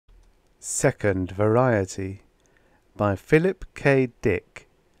Second Variety by Philip K.Dick,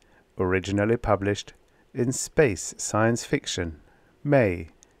 originally published in Space Science Fiction, May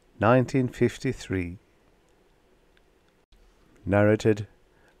 1953. Narrated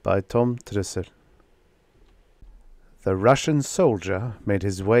by Tom Trussell. The Russian soldier made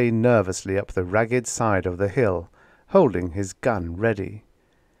his way nervously up the ragged side of the hill, holding his gun ready.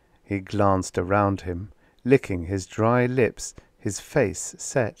 He glanced around him, licking his dry lips, his face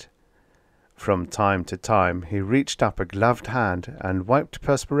set. From time to time he reached up a gloved hand and wiped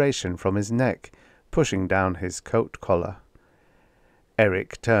perspiration from his neck, pushing down his coat collar.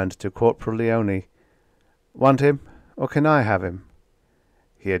 Eric turned to Corporal Leone. "Want him, or can I have him?"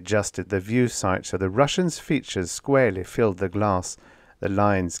 He adjusted the view sight so the Russian's features squarely filled the glass, the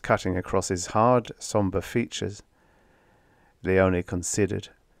lines cutting across his hard, sombre features. Leone considered.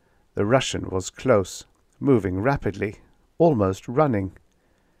 The Russian was close, moving rapidly, almost running.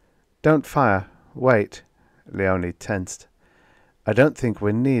 "Don't fire. Wait." Leone tensed. "I don't think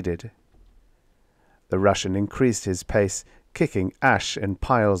we're needed." The Russian increased his pace, kicking ash and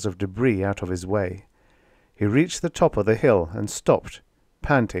piles of debris out of his way. He reached the top of the hill and stopped,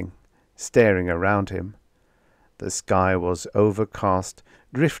 panting, staring around him. The sky was overcast,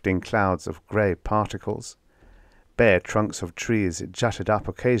 drifting clouds of grey particles. Bare trunks of trees jutted up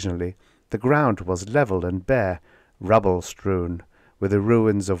occasionally. The ground was level and bare, rubble-strewn, with the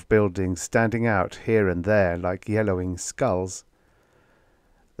ruins of buildings standing out here and there like yellowing skulls.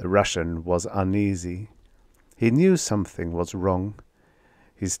 The Russian was uneasy. He knew something was wrong.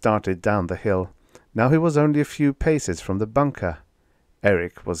 He started down the hill. Now he was only a few paces from the bunker.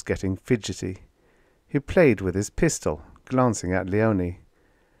 Eric was getting fidgety. He played with his pistol, glancing at Leone.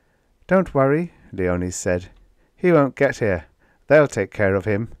 "Don't worry," Leone said. "He won't get here. They'll take care of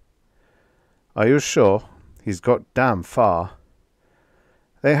him." "Are you sure? He's got damn far."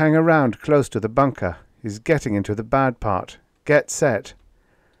 "They hang around close to the bunker. He's getting into the bad part. Get set."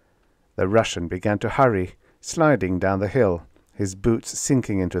 The Russian began to hurry, sliding down the hill, his boots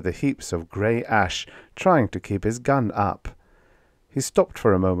sinking into the heaps of grey ash, trying to keep his gun up. He stopped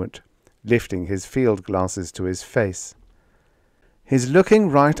for a moment, lifting his field glasses to his face. "He's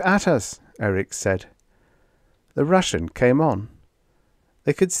looking right at us," Eric said. The Russian came on.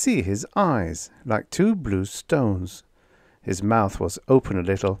 They could see his eyes, like two blue stones. His mouth was open a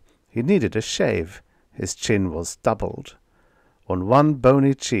little. He needed a shave. His chin was doubled. On one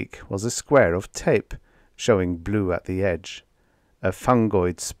bony cheek was a square of tape, showing blue at the edge, a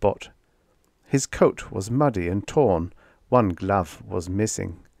fungoid spot. His coat was muddy and torn. One glove was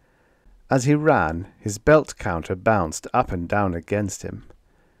missing. As he ran, his belt counter bounced up and down against him.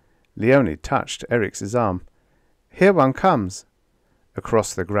 Leone touched Eric's arm. "Here one comes."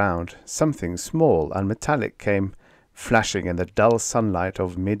 Across the ground, something small and metallic came, flashing in the dull sunlight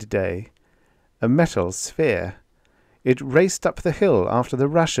of midday. A metal sphere. It raced up the hill after the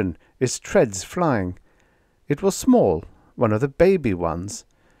Russian, its treads flying. It was small, one of the baby ones.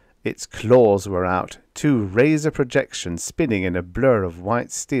 Its claws were out, two razor projections spinning in a blur of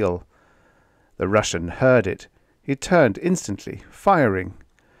white steel. The Russian heard it. He turned instantly, firing.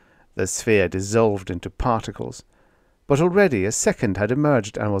 The sphere dissolved into particles. But already a second had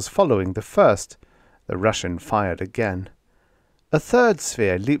emerged and was following the first. The Russian fired again. A third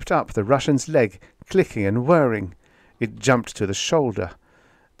sphere leaped up the Russian's leg, clicking and whirring. It jumped to the shoulder.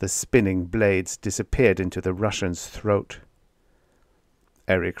 The spinning blades disappeared into the Russian's throat.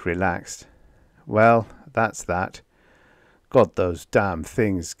 Eric relaxed. "Well, that's that. God, those damn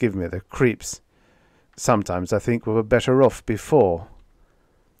things give me the creeps. Sometimes I think we were better off before.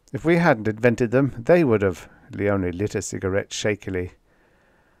 If we hadn't invented them, they would have." Leone lit a cigarette shakily.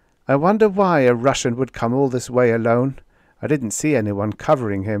 "I wonder why a Russian would come all this way alone. I didn't see anyone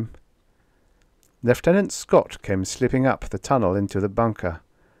covering him." Lieutenant Scott came slipping up the tunnel into the bunker.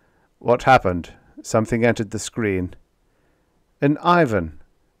 "What happened? Something entered the screen." "An Ivan."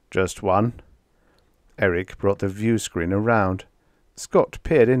 "Just one?" Eric brought the view screen around. Scott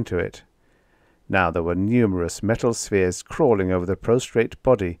peered into it. Now there were numerous metal spheres crawling over the prostrate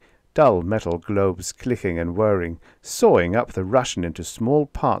body, dull metal globes clicking and whirring, sawing up the Russian into small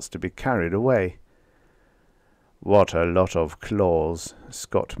parts to be carried away. "What a lot of claws,"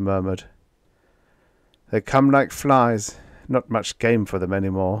 Scott murmured. "They come like flies. Not much game for them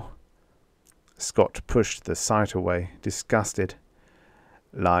anymore." Scott pushed the sight away, disgusted.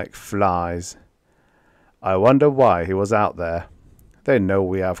 "Like flies. I wonder why he was out there. They know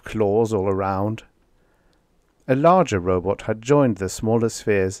we have claws all around." A larger robot had joined the smaller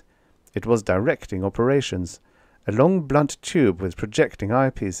spheres. It was directing operations, a long blunt tube with projecting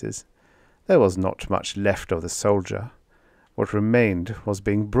eyepieces. There was not much left of the soldier. What remained was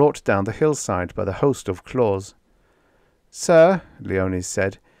being brought down the hillside by the host of claws. "Sir," Leone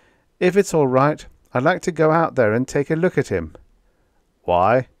said, "if it's all right, I'd like to go out there and take a look at him."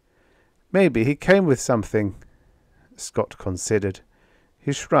 "Why?" "Maybe he came with something." Scott considered.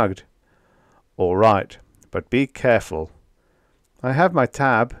 He shrugged. "All right, but be careful." "I have my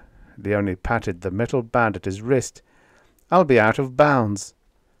tab." Leone patted the metal band at his wrist. "I'll be out of bounds."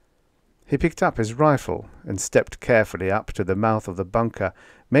 He picked up his rifle and stepped carefully up to the mouth of the bunker,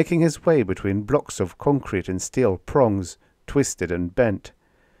 making his way between blocks of concrete and steel prongs, twisted and bent.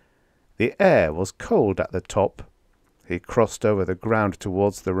 The air was cold at the top. He crossed over the ground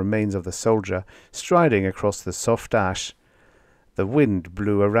towards the remains of the soldier, striding across the soft ash. The wind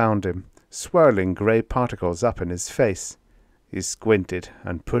blew around him, swirling grey particles up in his face. He squinted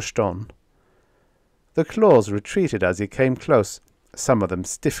and pushed on. The claws retreated as he came close, some of them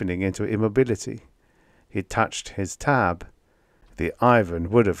stiffening into immobility. He touched his tab. The Ivan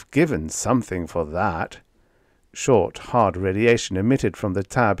would have given something for that. Short, hard radiation emitted from the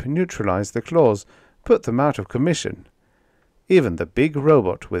tab neutralized the claws, put them out of commission. Even the big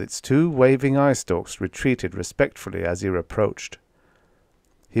robot with its 2 waving eye stalks retreated respectfully as he approached.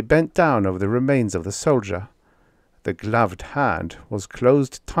 He bent down over the remains of the soldier. The gloved hand was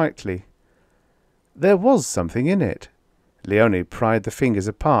closed tightly. There was something in it. Leone pried the fingers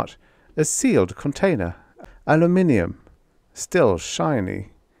apart. A sealed container. Aluminium. Still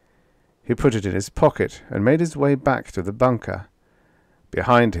shiny. He put it in his pocket and made his way back to the bunker.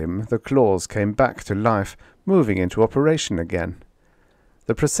 Behind him, the claws came back to life, moving into operation again.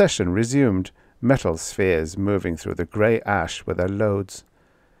 The procession resumed, metal spheres moving through the grey ash with their loads.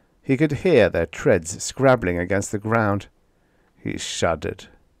 He could hear their treads scrabbling against the ground. He shuddered.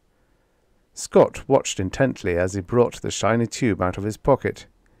 Scott watched intently as he brought the shiny tube out of his pocket.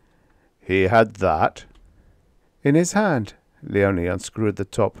 "He had that?" "In his hand." Leone unscrewed the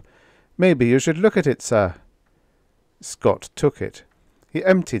top. "Maybe you should look at it, sir." Scott took it. He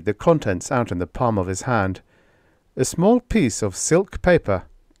emptied the contents out in the palm of his hand. A small piece of silk paper,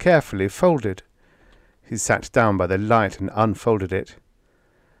 carefully folded. He sat down by the light and unfolded it.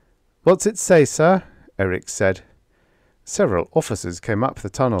 "What's it say, sir?" Eric said. Several officers came up the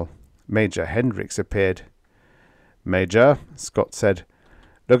tunnel. Major Hendricks appeared. "Major," Scott said,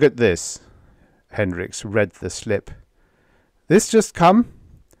 "look at this." Hendricks read the slip. "This just come?"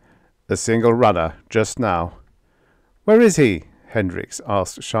 "A single runner, just now." "Where is he?" Hendricks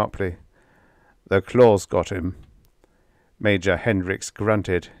asked sharply. "The claws got him." Major Hendricks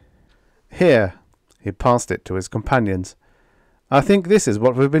grunted. "Here." He passed it to his companions. "I think this is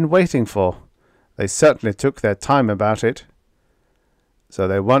what we've been waiting for. They certainly took their time about it." "So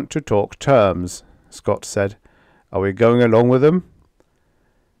they want to talk terms," Scott said. "Are we going along with them?"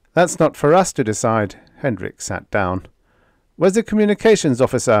 "That's not for us to decide." Hendricks sat down. "Where's the communications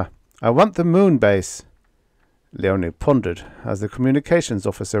officer? I want the moon base." Leone pondered as the communications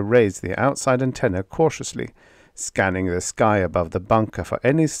officer raised the outside antenna cautiously, scanning the sky above the bunker for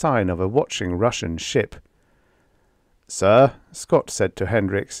any sign of a watching Russian ship. "Sir," Scott said to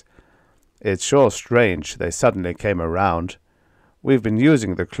Hendricks, "it's sure strange they suddenly came around. We've been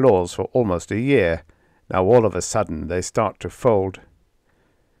using the claws for almost a year. Now all of a sudden they start to fold."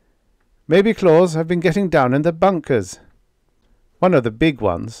 "Maybe claws have been getting down in the bunkers." "One of the big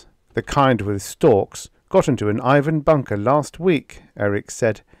ones, the kind with stalks, got into an Ivan bunker last week," Eric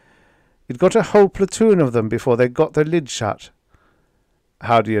said. "It got a whole platoon of them before they got the lid shut."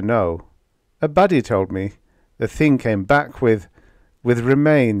 "How do you know?" "A buddy told me. The thing came back with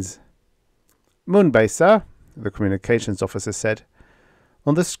remains." "Moonbase, sir," the communications officer said.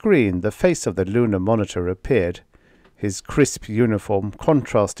 On the screen, the face of the lunar monitor appeared. His crisp uniform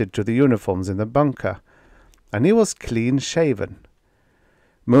contrasted to the uniforms in the bunker, and he was clean-shaven.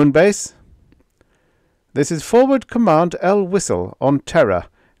 "Moonbase?" "This is Forward Command L. Whistle on Terra.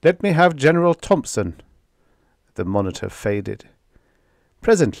 Let me have General Thompson." The monitor faded.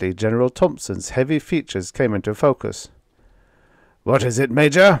 Presently General Thompson's heavy features came into focus. "What is it,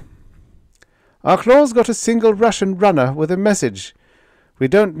 Major?" "Our claws got a single Russian runner with a message. We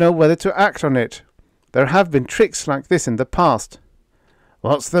don't know whether to act on it. There have been tricks like this in the past."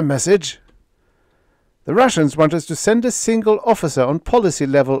 "What's the message?" "The Russians want us to send a single officer on policy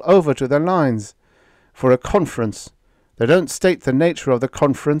level over to their lines for a conference. They don't state the nature of the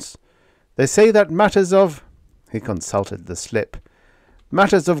conference. They say that matters of—" he consulted the slip.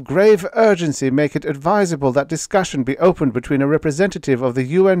 "Matters of grave urgency make it advisable that discussion be opened between a representative of the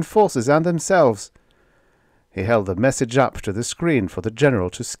UN forces and themselves." He held the message up to the screen for the general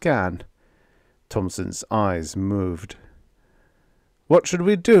to scan. Thompson's eyes moved. "What should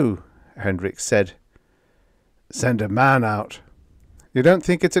we do?" Hendricks said. Send a man out. You don't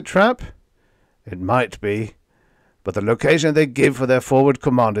think it's a trap? It might be, but the location they give for their forward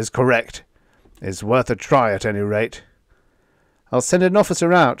command is correct. It's worth a try at any rate. I'll send an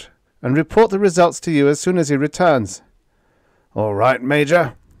officer out and report the results to you as soon as he returns. All right,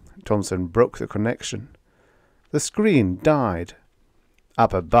 Major. Thompson broke the connection. The screen died.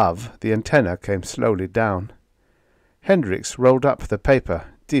 Up above, the antenna came slowly down. Hendricks rolled up the paper,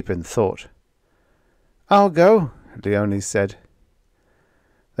 deep in thought. I'll go, Leone said.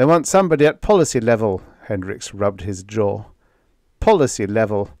 They want somebody at policy level, Hendricks rubbed his jaw. Policy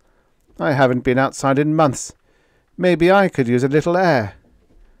level. I haven't been outside in months. Maybe I could use a little air.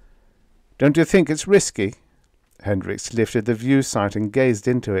 Don't you think it's risky? Hendricks lifted the view sight and gazed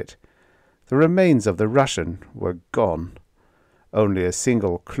into it. The remains of the Russian were gone. Only a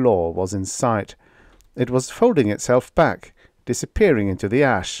single claw was in sight. It was folding itself back, disappearing into the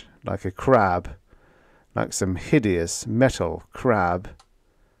ash, like a crab, like some hideous metal crab.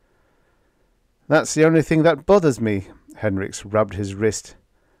 That's the only thing that bothers me, Hendricks rubbed his wrist.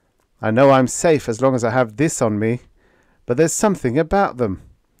 I know I'm safe as long as I have this on me, but there's something about them.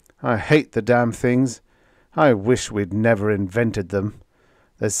 I hate the damn things. I wish we'd never invented them.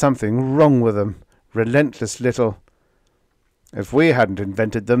 There's something wrong with them, relentless little. If we hadn't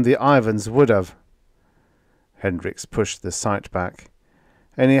invented them, the Ivans would have. Hendricks pushed the sight back.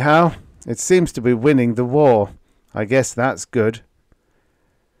 Anyhow, it seems to be winning the war. I guess that's good.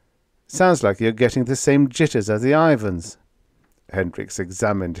 Sounds like you're getting the same jitters as the Ivans. Hendricks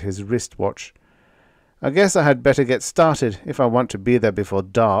examined his wristwatch. I guess I had better get started if I want to be there before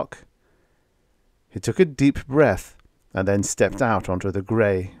dark. He took a deep breath and then stepped out onto the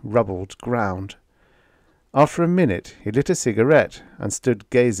grey, rubbled ground. After a minute he lit a cigarette and stood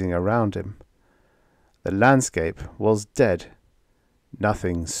gazing around him. The landscape was dead.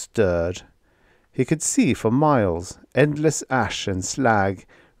 Nothing stirred. He could see for miles endless ash and slag,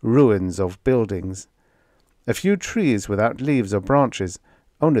 ruins of buildings. A few trees without leaves or branches,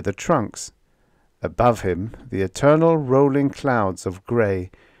 only the trunks. Above him the eternal rolling clouds of grey,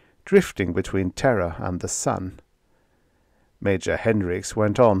 drifting between terror and the sun. Major Hendricks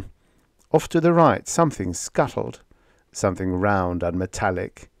went on. Off to the right something scuttled, something round and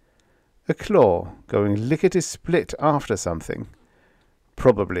metallic. A claw going lickety-split after something.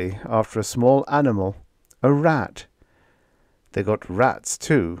 Probably after a small animal, a rat. They got rats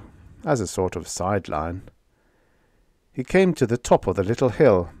too, as a sort of sideline. He came to the top of the little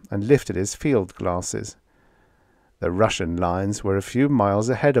hill and lifted his field glasses. The Russian lines were a few miles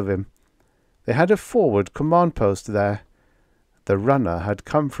ahead of him. They had a forward command post there. The runner had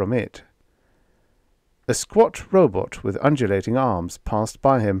come from it. A squat robot with undulating arms passed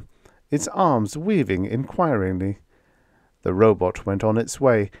by him, its arms weaving inquiringly. The robot went on its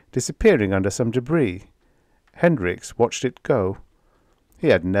way, disappearing under some debris. Hendricks watched it go. He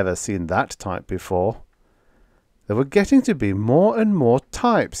had never seen that type before. There were getting to be more and more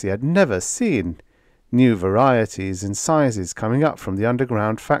types he had never seen, new varieties and sizes coming up from the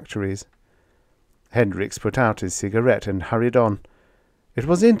underground factories. Hendricks put out his cigarette and hurried on. It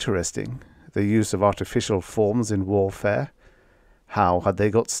was interesting, the use of artificial forms in warfare. How had they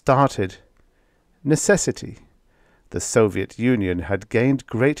got started? Necessity. The Soviet Union had gained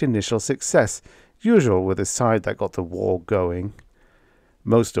great initial success, usual with the side that got the war going.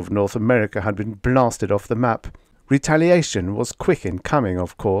 Most of North America had been blasted off the map. Retaliation was quick in coming,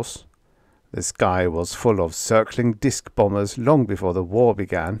 of course. The sky was full of circling disc bombers long before the war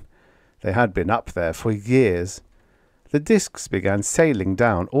began. They had been up there for years. The discs began sailing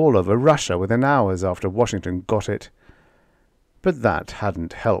down all over Russia within hours after Washington got it. But that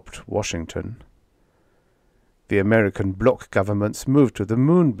hadn't helped Washington. The American bloc governments moved to the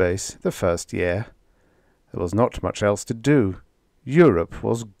moon base the first year. There was not much else to do. Europe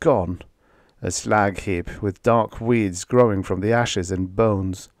was gone, a slag heap with dark weeds growing from the ashes and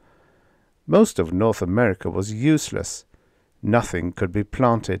bones. Most of North America was useless. Nothing could be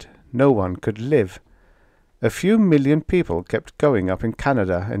planted, no one could live. A few million people kept going up in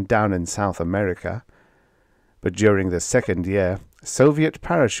Canada and down in South America. But during the second year, Soviet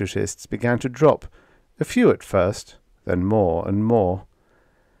parachutists began to drop, a few at first, then more and more.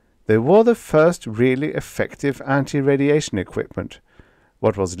 They wore the first really effective anti-radiation equipment.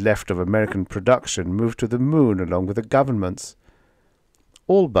 What was left of American production moved to the moon along with the governments.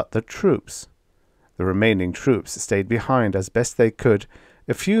 All but the troops. The remaining troops stayed behind as best they could,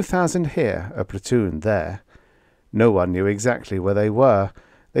 a few thousand here, a platoon there. No one knew exactly where they were.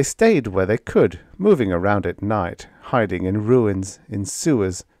 They stayed where they could, moving around at night, hiding in ruins, in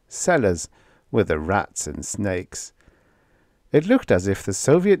sewers, cellars, with the rats and snakes. It looked as if the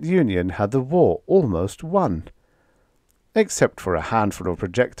Soviet Union had the war almost won. Except for a handful of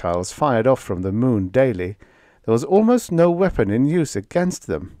projectiles fired off from the moon daily, there was almost no weapon in use against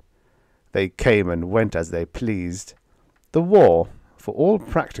them. They came and went as they pleased. The war, for all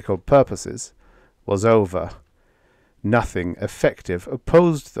practical purposes, was over. Nothing effective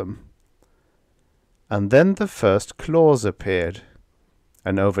opposed them. And then the first claws appeared,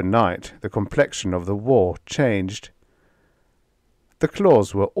 and overnight the complexion of the war changed. The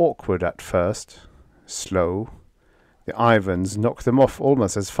claws were awkward at first, slow. The Ivans knocked them off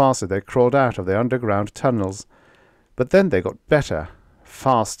almost as fast as they crawled out of their underground tunnels, but then they got better,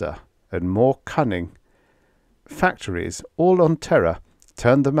 faster, and more cunning. Factories, all on Terra,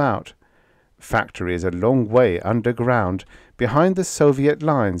 turned them out. Factories a long way underground, behind the Soviet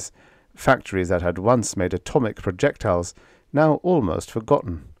lines, factories that had once made atomic projectiles, now almost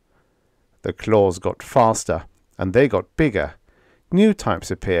forgotten. The claws got faster, and they got bigger. New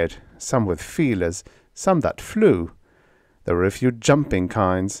types appeared, some with feelers, some that flew. There were a few jumping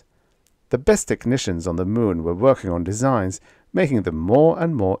kinds. The best technicians on the moon were working on designs, making them more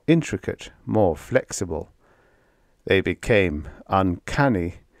and more intricate, more flexible. They became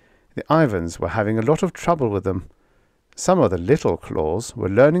uncanny. The Ivans were having a lot of trouble with them. Some of the little claws were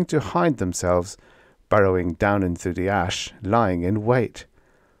learning to hide themselves, burrowing down into the ash, lying in wait.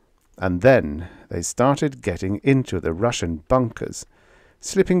 And then they started getting into the Russian bunkers,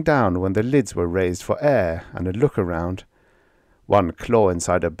 slipping down when the lids were raised for air and a look around. One claw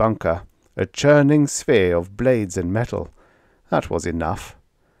inside a bunker, a churning sphere of blades and metal. That was enough.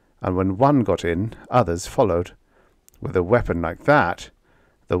 And when one got in, others followed. With a weapon like that,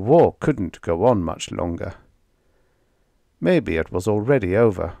 the war couldn't go on much longer. Maybe it was already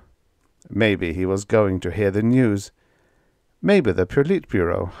over. Maybe he was going to hear the news. Maybe the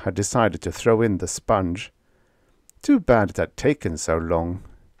Politburo had decided to throw in the sponge. Too bad it had taken so long.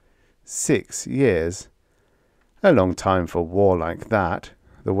 6 years. A long time for war like that,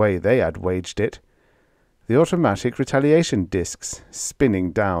 the way they had waged it. The automatic retaliation discs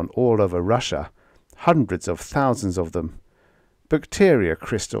spinning down all over Russia, hundreds of thousands of them. Bacteria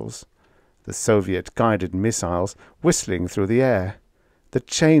crystals. The Soviet-guided missiles whistling through the air. The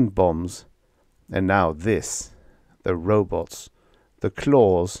chain bombs. And now this. The robots. The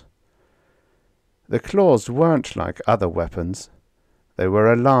claws. The claws weren't like other weapons. They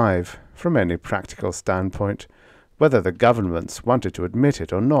were alive, from any practical standpoint, whether the governments wanted to admit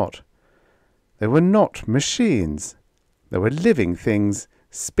it or not. They were not machines. They were living things,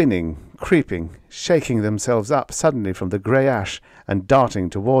 spinning, creeping, shaking themselves up suddenly from the grey ash and darting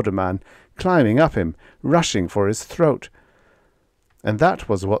toward a man, climbing up him, rushing for his throat. And that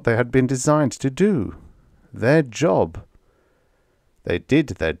was what they had been designed to do. Their job. They did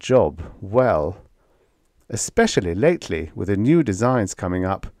their job well. Especially lately, with the new designs coming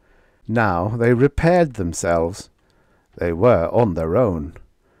up. Now they repaired themselves. They were on their own.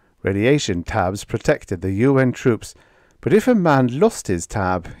 Radiation tabs protected the UN troops, but if a man lost his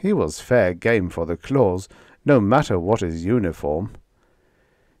tab, he was fair game for the claws, no matter what his uniform.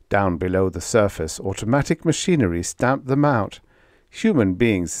 Down below the surface, automatic machinery stamped them out. Human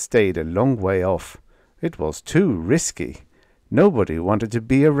beings stayed a long way off. It was too risky. Nobody wanted to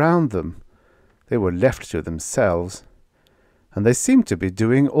be around them. They were left to themselves. And they seemed to be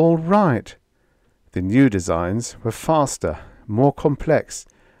doing all right. The new designs were faster, more complex,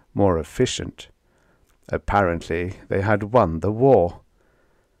 more efficient. Apparently they had won the war.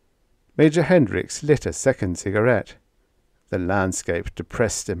 Major Hendricks lit a second cigarette. The landscape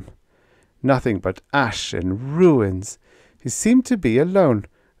depressed him. Nothing but ash and ruins. He seemed to be alone,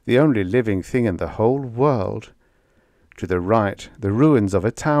 the only living thing in the whole world. To the right, the ruins of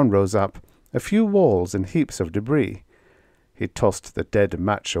a town rose up, a few walls and heaps of debris. He tossed the dead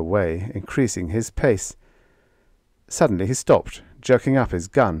match away, increasing his pace. Suddenly he stopped, jerking up his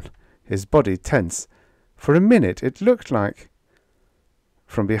gun, his body tense. For a minute it looked like...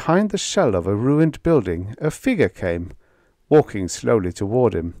 From behind the shell of a ruined building, a figure came, walking slowly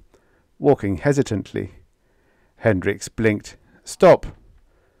toward him, walking hesitantly. Hendricks blinked. "Stop!"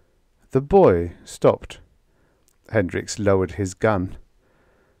 The boy stopped. Hendricks lowered his gun.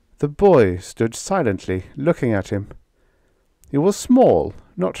 The boy stood silently, looking at him. He was small,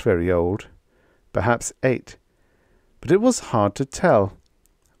 not very old, perhaps 8, but it was hard to tell.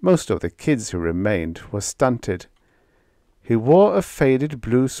 Most of the kids who remained were stunted. He wore a faded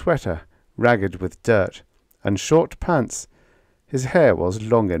blue sweater, ragged with dirt, and short pants. His hair was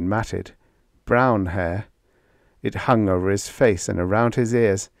long and matted, brown hair. It hung over his face and around his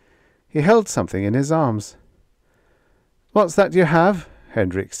ears. He held something in his arms. "What's that you have?"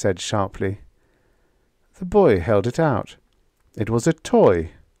 Hendricks said sharply. The boy held it out. It was a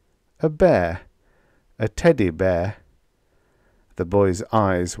toy, a bear, a teddy bear. The boy's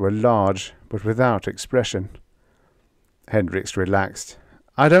eyes were large, but without expression. Hendricks relaxed.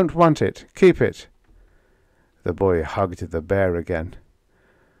 "I don't want it. Keep it." The boy hugged the bear again.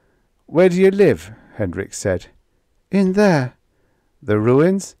 "Where do you live?" Hendricks said. "In there." "The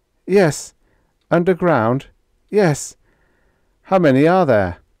ruins?" "Yes." "Underground?" "Yes." "How many are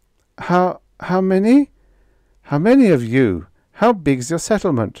there?" How many?" "How many of you? How big's your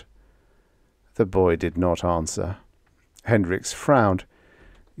settlement?" The boy did not answer. Hendricks frowned.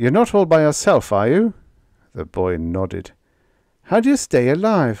 "You're not all by yourself, are you?" The boy nodded. "How do you stay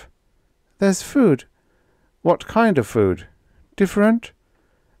alive?" "There's food." "What kind of food?" "Different."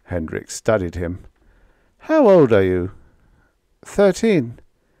 Hendricks studied him. "How old are you?" 13.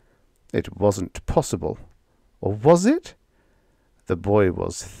 It wasn't possible. Or was it? The boy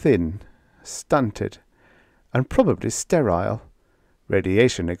was thin, stunted, and probably sterile.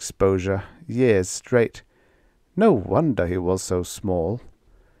 Radiation exposure, years straight. No wonder he was so small.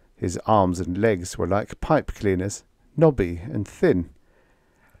 His arms and legs were like pipe cleaners, knobby and thin.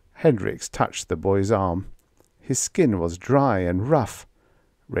 Hendricks touched the boy's arm. His skin was dry and rough.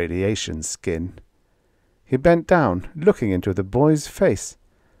 Radiation skin. He bent down, looking into the boy's face.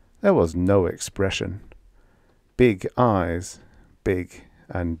 There was no expression. Big eyes, big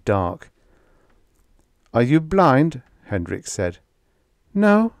and dark. "Are you blind?" Hendricks said.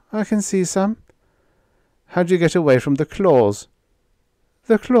 "No, I can see some." "How do you get away from the claws?"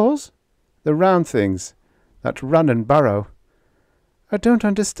 "The claws?" "The round things that run and burrow." "I don't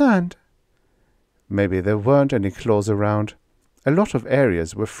understand." Maybe there weren't any claws around. A lot of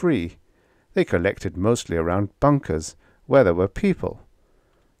areas were free. They collected mostly around bunkers, where there were people.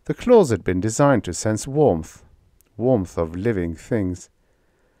 The claws had been designed to sense warmth of living things.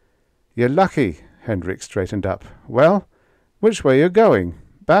 "You're lucky," Hendricks straightened up. "Well, which way are you going?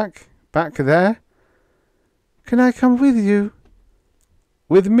 Back there?" "Can I come with you?"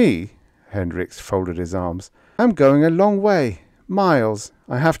 "With me?" Hendricks folded his arms. "I'm going a long way. Miles.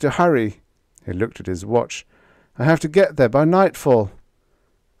 I have to hurry." He looked at his watch. "I have to get there by nightfall."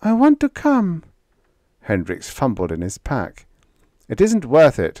 "I want to come." Hendricks fumbled in his pack. "It isn't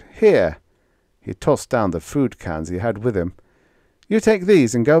worth it. Here." He tossed down the food cans he had with him. "You take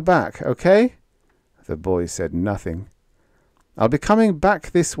these and go back, okay?" The boy said nothing. "I'll be coming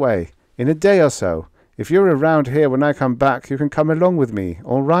back this way, in a day or so. If you're around here when I come back, you can come along with me,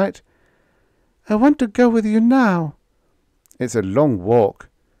 all right?" "I want to go with you now." "It's a long walk."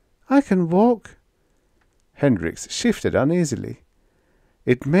 "I can walk." Hendricks shifted uneasily.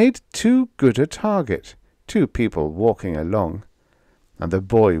 It made too good a target, two people walking along, and the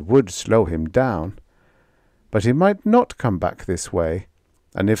boy would slow him down. But he might not come back this way,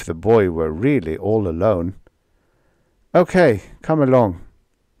 and if the boy were really all alone— "Okay, come along."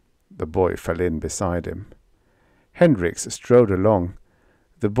 The boy fell in beside him. Hendricks strode along.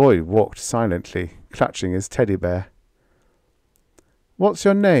 The boy walked silently, clutching his teddy bear. "What's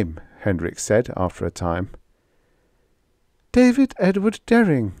your name?" Hendricks said after a time. "David Edward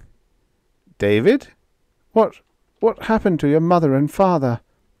Dering." "David? What happened to your mother and father?"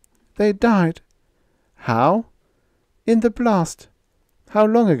 "They died." "How?" "In the blast." "How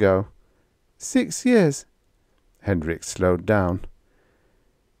long ago?" 6 years." Hendricks slowed down.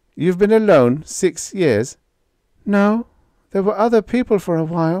 "You've been alone 6 years?" "No, there were other people for a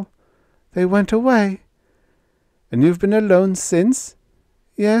while. They went away." "And you've been alone since?"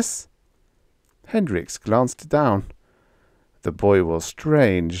 "Yes." Hendricks glanced down. The boy was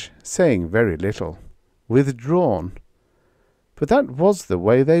strange, saying very little, withdrawn. But that was the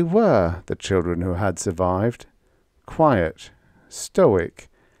way they were, the children who had survived. Quiet, stoic.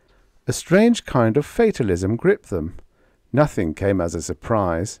 A strange kind of fatalism gripped them. Nothing came as a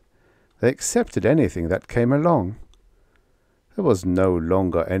surprise. They accepted anything that came along. There was no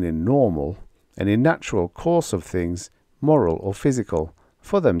longer any normal, any natural course of things, moral or physical,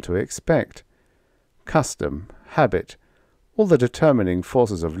 for them to expect. Custom, habit, all the determining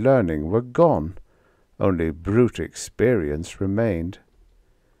forces of learning were gone. Only brute experience remained.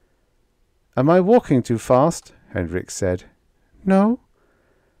 "Am I walking too fast?" Hendricks said. "No."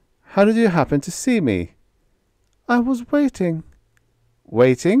 "How did you happen to see me?" "I was waiting."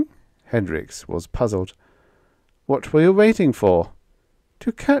 "Waiting?" Hendricks was puzzled. "What were you waiting for?"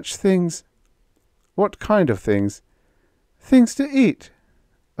 "To catch things." "What kind of things?" "Things to eat."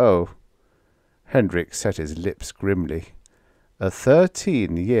 "Oh." Hendricks set his lips grimly. A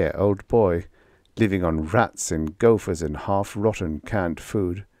 13-year-old boy, living on rats and gophers and half-rotten canned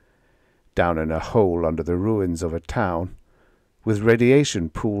food, down in a hole under the ruins of a town, with radiation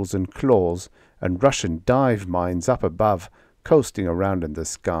pools and claws and Russian dive mines up above, coasting around in the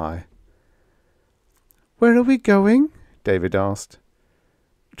sky. "Where are we going?" David asked.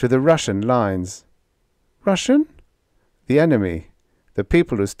 To the Russian lines. Russian? The enemy. The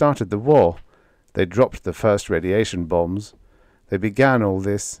people who started the war. They dropped the first radiation bombs. They began all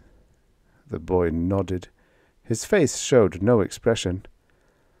this. The boy nodded. His face showed no expression.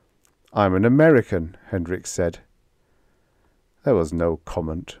 I'm an American, Hendricks said. There was no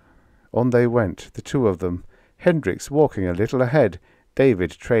comment. On they went, the two of them, Hendricks walking a little ahead,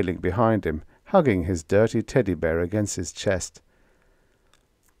 David trailing behind him, hugging his dirty teddy bear against his chest.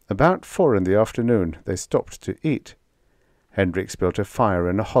 About 4 in the afternoon they stopped to eat. Hendricks built a fire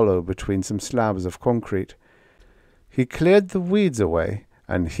in a hollow between some slabs of concrete. He cleared the weeds away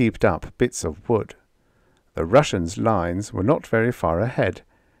and heaped up bits of wood. The Russians' lines were not very far ahead.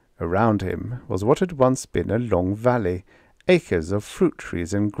 Around him was what had once been a long valley, acres of fruit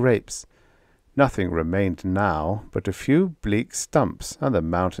trees and grapes. Nothing remained now but a few bleak stumps and the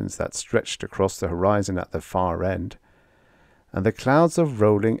mountains that stretched across the horizon at the far end, and the clouds of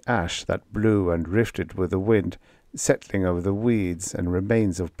rolling ash that blew and drifted with the wind, settling over the weeds and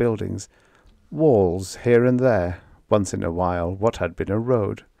remains of buildings, walls here and there, once in a while what had been a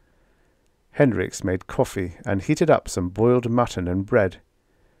road. Hendricks made coffee and heated up some boiled mutton and bread.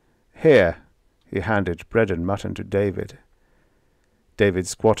 Here, he handed bread and mutton to David. David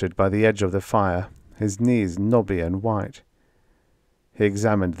squatted by the edge of the fire, his knees knobby and white. He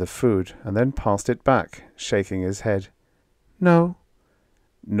examined the food and then passed it back, shaking his head. No.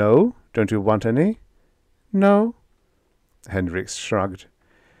 No? Don't you want any? No. Hendricks shrugged.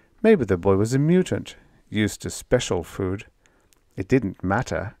 Maybe the boy was a mutant, used to special food. It didn't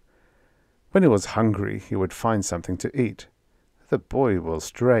matter. When he was hungry, he would find something to eat. The boy was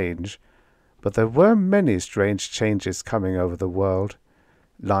strange, but there were many strange changes coming over the world.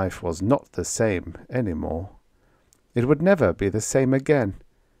 Life was not the same any more. It would never be the same again.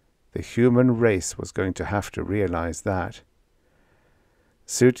 The human race was going to have to realize that.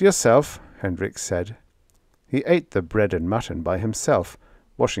 Suit yourself, Hendricks said. He ate the bread and mutton by himself,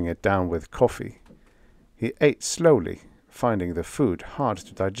 washing it down with coffee. He ate slowly, finding the food hard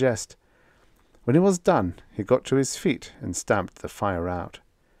to digest. When he was done, he got to his feet and stamped the fire out.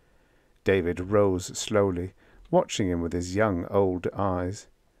 David rose slowly, watching him with his young old eyes.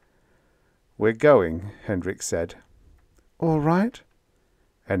 We're going, Hendricks said. All right.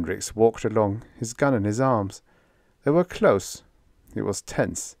 Hendricks walked along, his gun in his arms. They were close. He was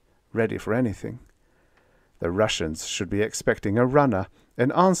tense, ready for anything. The Russians should be expecting a runner,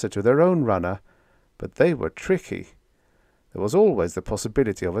 an answer to their own runner, but they were tricky. There was always the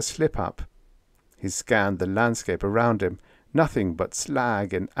possibility of a slip-up. He scanned the landscape around him, nothing but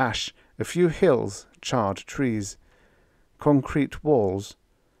slag and ash, a few hills, charred trees, concrete walls.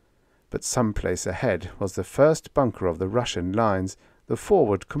 But someplace ahead was the first bunker of the Russian lines, the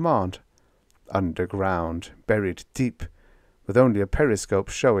forward command. Underground, buried deep, with only a periscope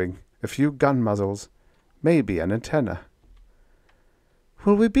showing, a few gun muzzles, maybe an antenna.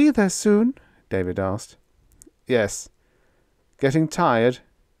 Will we be there soon? David asked. Yes. Getting tired?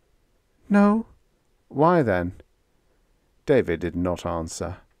 No. Why then? David did not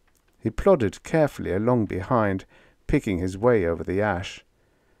answer. He plodded carefully along behind, picking his way over the ash.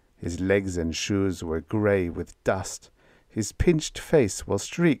 His legs and shoes were grey with dust. His pinched face was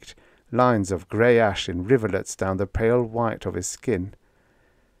streaked, lines of grey ash in rivulets down the pale white of his skin.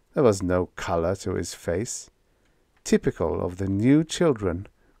 There was no colour to his face, typical of the new children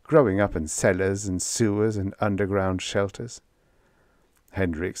growing up in cellars and sewers and underground shelters.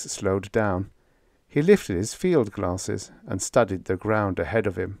 Hendricks slowed down. He lifted his field glasses and studied the ground ahead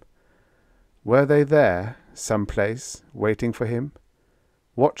of him. Were they there, someplace, waiting for him,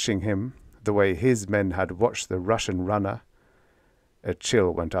 watching him the way his men had watched the Russian runner? A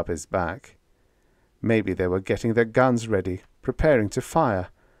chill went up his back. Maybe they were getting their guns ready, preparing to fire,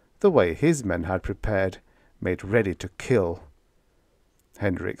 the way his men had prepared, made ready to kill.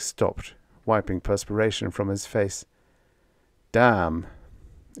 Hendricks stopped, wiping perspiration from his face. Damn!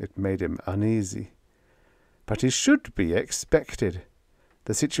 It made him uneasy. But he should be expected.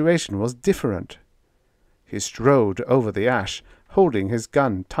 The situation was different. He strode over the ash, holding his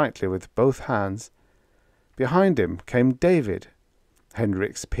gun tightly with both hands. Behind him came David.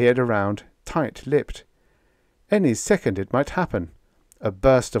 Hendricks peered around, tight-lipped. Any second it might happen. A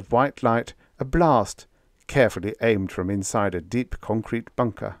burst of white light, a blast, carefully aimed from inside a deep concrete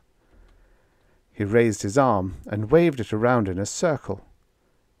bunker. He raised his arm and waved it around in a circle.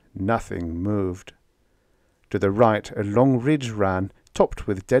 Nothing moved. To the right a long ridge ran, topped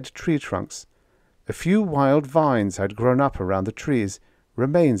with dead tree trunks. A few wild vines had grown up around the trees,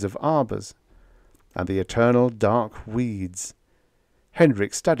 remains of arbours, and the eternal dark weeds.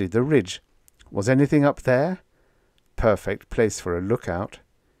 Hendricks studied the ridge. Was anything up there? perfect place for a lookout.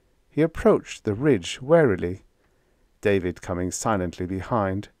 He approached the ridge warily, David coming silently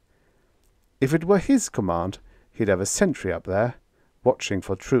behind. If it were his command, he'd have a sentry up there, watching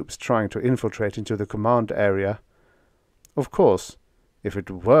for troops trying to infiltrate into the command area. Of course, if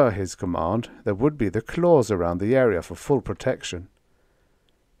it were his command, there would be the claws around the area for full protection.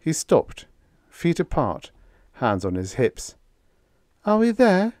 He stopped, feet apart, hands on his hips. "Are we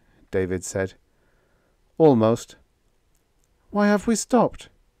there?" David said. "Almost." "Why have we stopped?"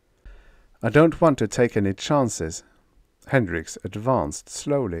 "I don't want to take any chances." Hendricks advanced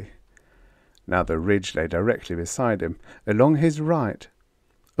slowly. Now the ridge lay directly beside him, along his right,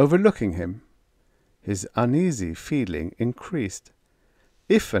 overlooking him. His uneasy feeling increased.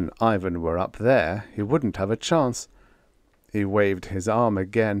 If an Ivan were up there, he wouldn't have a chance. He waved his arm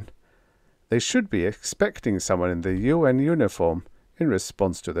again. They should be expecting someone in the UN uniform in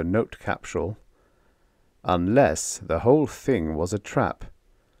response to the note capsule. Unless the whole thing was a trap.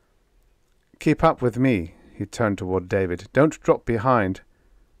 "Keep up with me," he turned toward David. "Don't drop behind."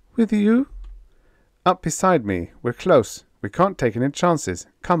 "With you?" "Up beside me. We're close. We can't take any chances.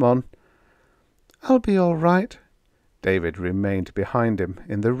 Come on." "I'll be all right." David remained behind him,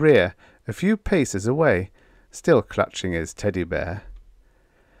 in the rear, a few paces away, still clutching his teddy bear.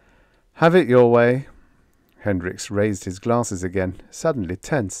 "Have it your way." Hendricks raised his glasses again, suddenly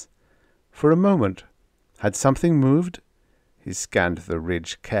tense. For a moment, had something moved? He scanned the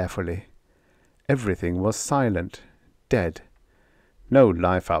ridge carefully. Everything was silent, dead. No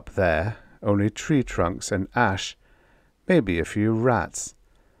life up there, only tree trunks and ash, maybe a few rats.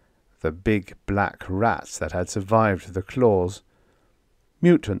 The big black rats that had survived the claws.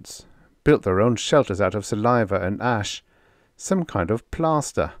 Mutants, built their own shelters out of saliva and ash, some kind of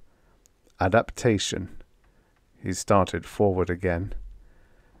plaster. Adaptation. He started forward again.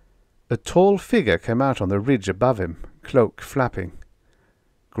 A tall figure came out on the ridge above him, cloak flapping.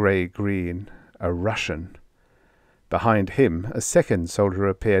 Grey-green, a Russian. Behind him, a second soldier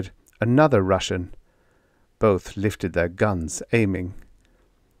appeared, another Russian. Both lifted their guns, aiming.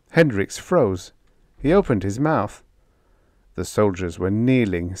 Hendricks froze. He opened his mouth. The soldiers were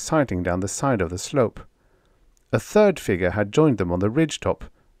kneeling, sighting down the side of the slope. A third figure had joined them on the ridgetop,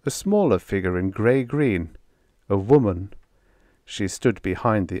 a smaller figure in grey-green, a woman. She stood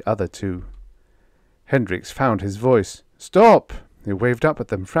behind the other two. Hendricks found his voice. "Stop!" He waved up at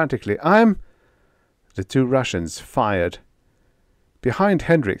them frantically. The two Russians fired. Behind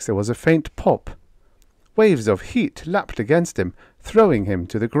Hendricks there was a faint pop. Waves of heat lapped against him, throwing him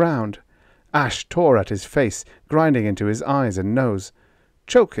to the ground. Ash tore at his face, grinding into his eyes and nose.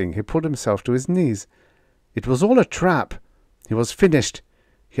 Choking, he pulled himself to his knees. It was all a trap. He was finished.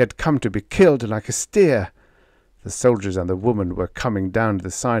 He had come to be killed like a steer. The soldiers and the woman were coming down the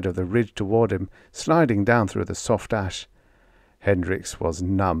side of the ridge toward him, sliding down through the soft ash. Hendricks was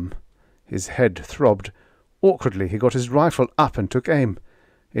numb. His head throbbed. Awkwardly he got his rifle up and took aim.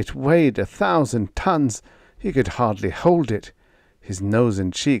 It weighed 1,000 tons. He could hardly hold it. His nose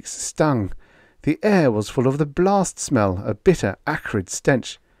and cheeks stung. The air was full of the blast smell, a bitter, acrid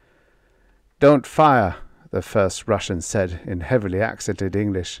stench. "Don't fire," the first Russian said in heavily accented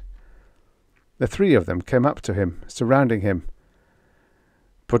English. The three of them came up to him, surrounding him.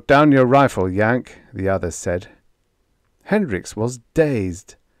 "Put down your rifle, Yank," the others said. Hendricks was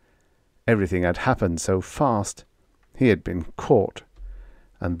dazed. Everything had happened so fast. He had been caught,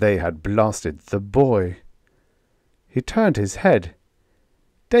 and they had blasted the boy. He turned his head.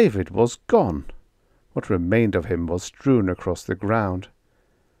 David was gone. What remained of him was strewn across the ground.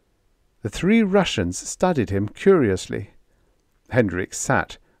 The three Russians studied him curiously. Hendricks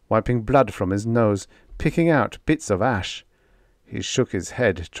sat, wiping blood from his nose, picking out bits of ash. He shook his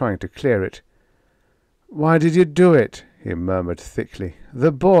head, trying to clear it. "Why did you do it?" he murmured thickly.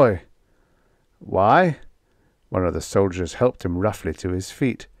 "The boy." "Why?" One of the soldiers helped him roughly to his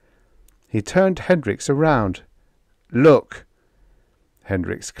feet. He turned Hendricks around. "Look!"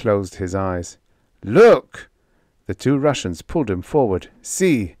 Hendricks closed his eyes. "Look!" The two Russians pulled him forward.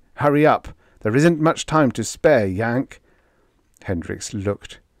 "See! Hurry up! There isn't much time to spare, Yank." Hendricks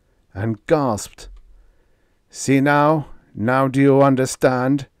looked and gasped. "See now? Now do you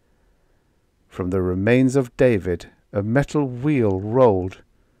understand?" From the remains of David, a metal wheel rolled.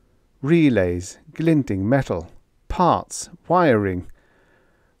 Relays, glinting metal, parts, wiring.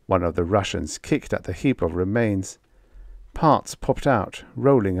 One of the Russians kicked at the heap of remains. Parts popped out,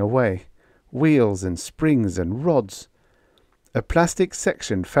 rolling away. Wheels and springs and rods. A plastic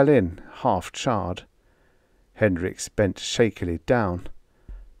section fell in, half charred. Hendricks bent shakily down.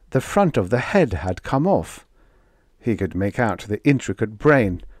 The front of the head had come off. He could make out the intricate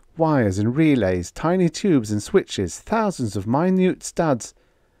brain, Wires and relays, tiny tubes and switches, thousands of minute studs.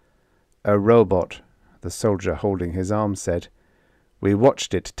 A robot, the soldier holding his arm said. We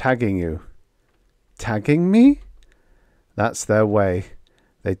watched it tagging you. Tagging me? That's their way.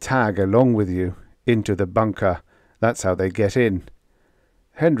 They tag along with you, into the bunker. That's how they get in.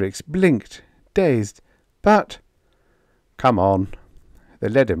 Hendricks blinked, dazed. But... Come on. They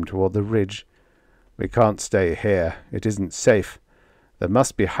led him toward the ridge. We can't stay here. It isn't safe. There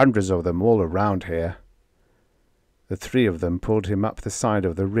must be hundreds of them all around here. The three of them pulled him up the side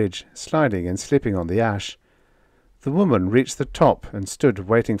of the ridge, sliding and slipping on the ash. The woman reached the top and stood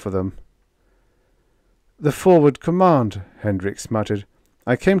waiting for them. The forward command, Hendricks muttered.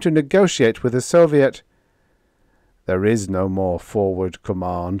 I came to negotiate with the Soviet. There is no more forward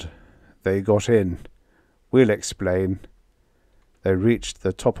command. They got in. We'll explain. They reached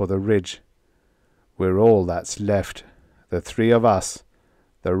the top of the ridge. We're all that's left. The three of us.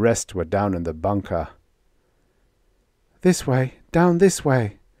 The rest were down in the bunker. This way, down this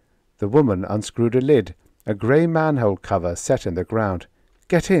way. The woman unscrewed a lid, a grey manhole cover set in the ground.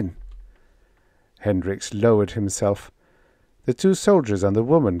 Get in. Hendricks lowered himself. The two soldiers and the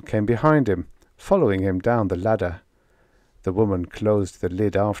woman came behind him, following him down the ladder. The woman closed the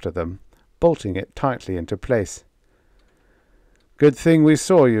lid after them, bolting it tightly into place. Good thing we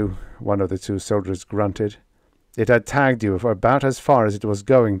saw you, one of the two soldiers grunted. It had tagged you for about as far as it was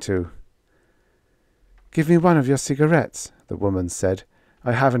going to. Give me one of your cigarettes, the woman said.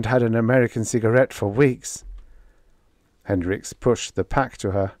 I haven't had an American cigarette for weeks. Hendricks pushed the pack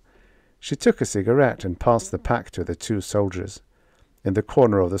to her. She took a cigarette and passed the pack to the two soldiers. In the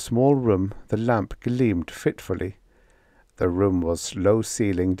corner of the small room the lamp gleamed fitfully. The room was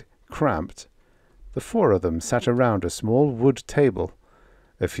low-ceilinged, cramped. The four of them sat around a small wood table.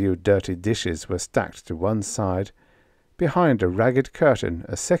 A few dirty dishes were stacked to one side. Behind a ragged curtain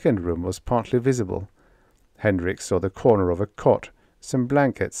a second room was partly visible. Hendricks saw the corner of a cot, some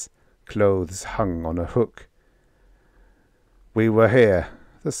blankets, clothes hung on a hook. We were here,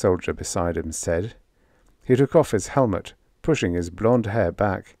 the soldier beside him said. He took off his helmet, pushing his blond hair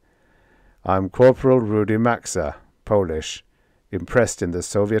back. I'm Corporal Rudy Maxa, Polish, impressed in the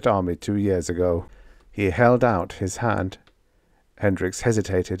Soviet army 2 years ago. He held out his hand. Hendricks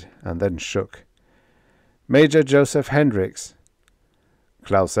hesitated and then shook. Major Joseph Hendricks.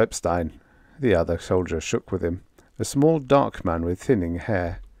 Klaus Epstein. The other soldier shook with him, a small dark man with thinning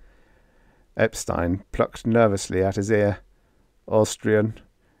hair. Epstein plucked nervously at his ear. Austrian.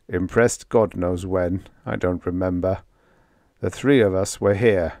 Impressed God knows when. I don't remember. The three of us were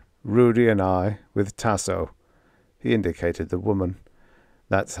here, Rudy and I, with Tasso. He indicated the woman.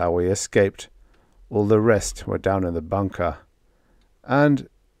 That's how we escaped. All the rest were down in the bunker. And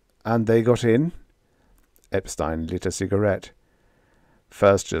they got in? Epstein lit a cigarette.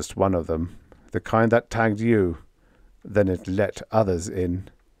 First just one of them, the kind that tagged you. Then it let others in.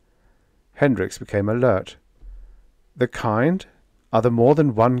 Hendricks became alert. The kind? Are there more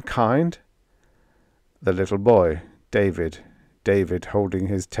than one kind? The little boy, David holding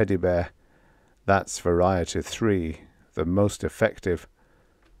his teddy bear. That's variety 3, the most effective.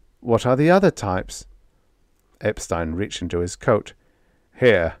 What are the other types? Epstein reached into his coat.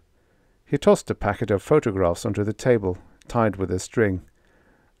 Here. He tossed a packet of photographs onto the table, tied with a string.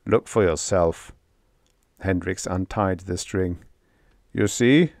 Look for yourself. Hendricks untied the string. You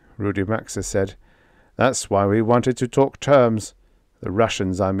see, Rudy Maxa said. That's why we wanted to talk terms. The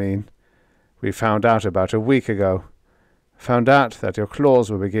Russians, I mean. We found out about a week ago. Found out that your claws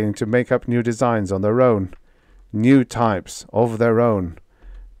were beginning to make up new designs on their own. New types of their own.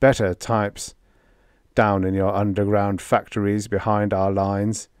 Better types. Down in your underground factories behind our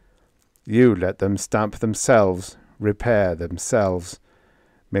lines. You let them stamp themselves, repair themselves.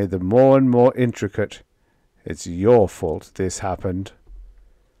 Made them more and more intricate. It's your fault this happened.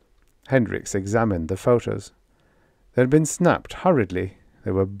 Hendricks examined the photos. They had been snapped hurriedly.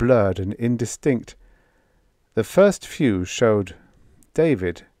 They were blurred and indistinct. The first few showed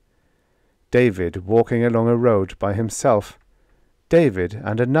David. David walking along a road by himself. David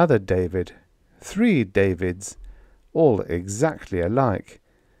and another David. 3 Davids, all exactly alike.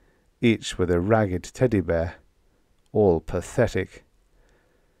 Each with a ragged teddy bear. All pathetic.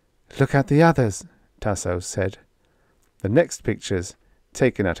 Look at the others, Tasso said. The next pictures,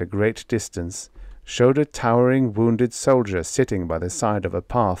 taken at a great distance, showed a towering wounded soldier sitting by the side of a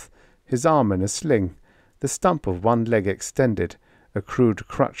path, his arm in a sling, the stump of one leg extended, a crude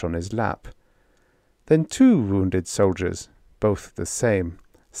crutch on his lap. Then 2 wounded soldiers, both the same,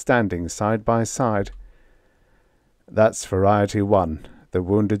 standing side by side. That's variety 1, the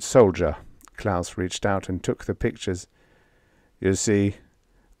wounded soldier. Klaus reached out and took the pictures. You see,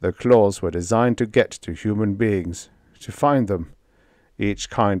 The claws were designed to get to human beings, to find them. Each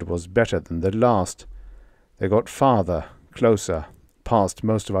kind was better than the last. They got farther, closer, past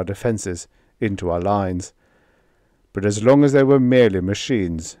most of our defences, into our lines. But as long as they were merely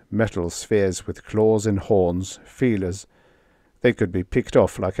machines, metal spheres with claws and horns, feelers, they could be picked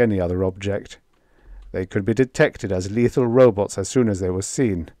off like any other object. They could be detected as lethal robots as soon as they were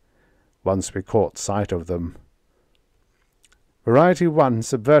seen, once we caught sight of them. Variety 1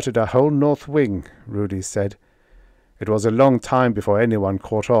 subverted our whole north wing, Rudy said. It was a long time before anyone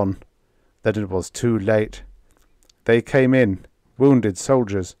caught on. Then it was too late. They came in, wounded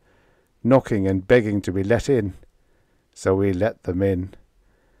soldiers, knocking and begging to be let in. So we let them in.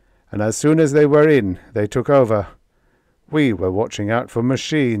 And as soon as they were in, they took over. We were watching out for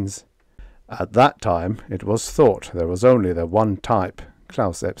machines. At that time, it was thought there was only the one type,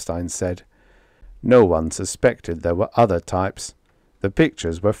 Klaus Epstein said. No one suspected there were other types. The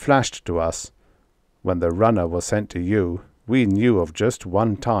pictures were flashed to us. When the runner was sent to you, we knew of just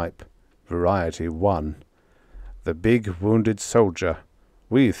one type, Variety 1. The big wounded soldier.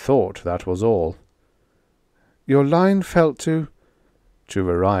 We thought that was all. Your line fell to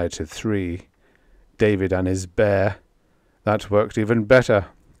Variety 3. David and his bear. That worked even better,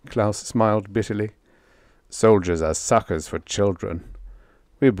 Klaus smiled bitterly. Soldiers are suckers for children.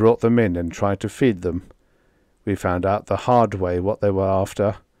 We brought them in and tried to feed them. We found out the hard way what they were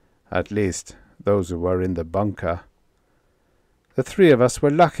after, at least those who were in the bunker. The three of us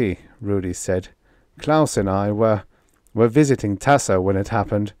were lucky, Rudy said. Klaus and I were visiting Tasso when it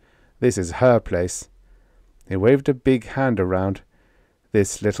happened. This is her place. He waved a big hand around.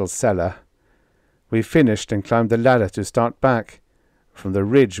 This little cellar. We finished and climbed the ladder to start back. From the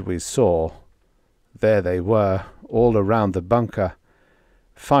ridge we saw. There they were, all around the bunker.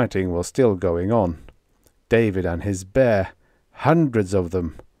 Fighting was still going on. David and his bear, hundreds of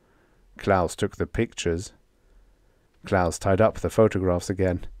them. Klaus took the pictures. Klaus tied up the photographs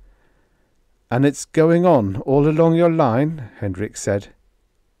again. And it's going on all along your line, Hendricks said.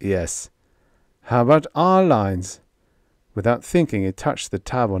 Yes. How about our lines? Without thinking, he touched the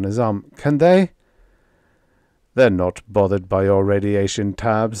tab on his arm. Can they? They're not bothered by your radiation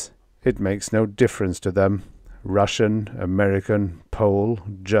tabs. It makes no difference to them. Russian, American, Pole,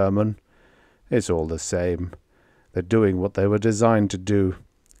 German. It's all the same. They're doing what they were designed to do,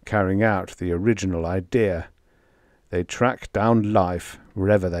 carrying out the original idea. They track down life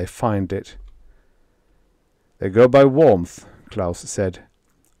wherever they find it. They go by warmth, Klaus said.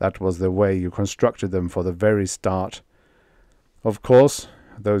 That was the way you constructed them for the very start. Of course,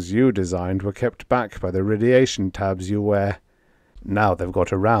 those you designed were kept back by the radiation tabs you wear. Now they've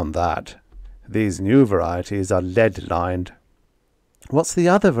got around that. These new varieties are lead-lined. What's the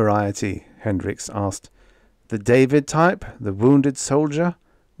other variety? Hendricks asked. The David type? The wounded soldier?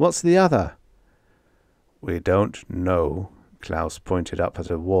 What's the other? We don't know, Klaus pointed up at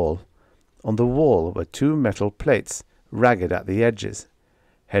a wall. On the wall were two metal plates, ragged at the edges.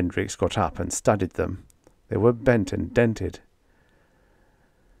 Hendricks got up and studied them. They were bent and dented.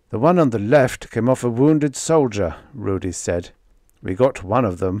 The one on the left came off a wounded soldier, Rudy said. We got one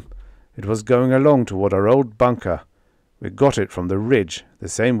of them. It was going along toward our old bunker. We got it from the ridge, the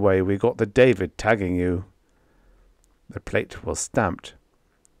same way we got the David tagging you. The plate was stamped.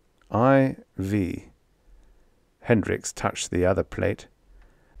 I.V. Hendricks touched the other plate.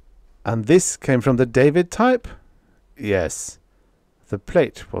 And this came from the David type? Yes. The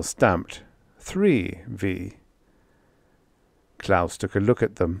plate was stamped 3V. Klaus took a look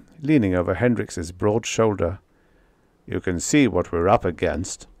at them, leaning over Hendricks's broad shoulder. You can see what we're up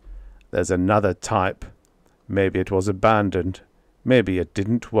against. There's another type. Maybe it was abandoned. Maybe it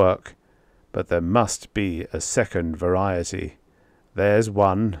didn't work. But there must be a second variety. There's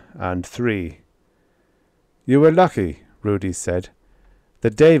 1 and 3. You were lucky, Rudy said. The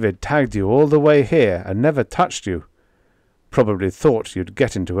David tagged you all the way here and never touched you. Probably thought you'd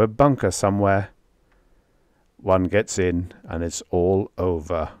get into a bunker somewhere. One gets in and it's all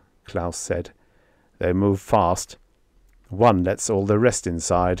over, Klaus said. They move fast. One lets all the rest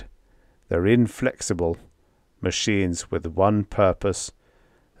inside. They're inflexible. Machines with one purpose.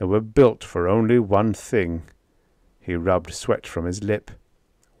 They were built for only one thing. He rubbed sweat from his lip.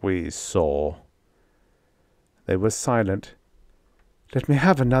 We saw. They were silent. Let me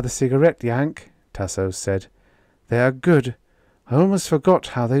have another cigarette, Yank, Tasso said. They are good. I almost forgot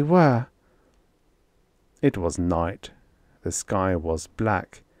how they were. It was night. The sky was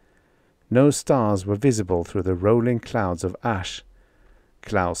black. No stars were visible through the rolling clouds of ash.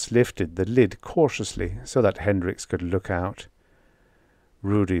 Klaus lifted the lid cautiously so that Hendricks could look out.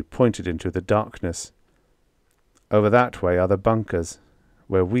 Rudy pointed into the darkness. Over that way are the bunkers.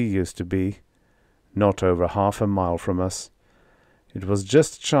 where we used to be, not over half a mile from us. It was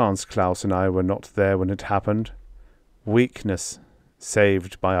just chance Klaus and I were not there when it happened. Weakness,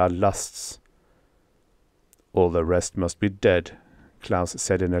 saved by our lusts. All the rest must be dead, Klaus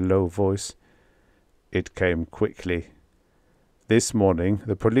said in a low voice. It came quickly. This morning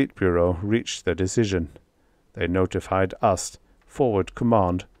the Politburo reached the decision. They notified us, forward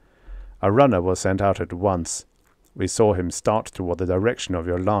command. A runner was sent out at once. We saw him start toward the direction of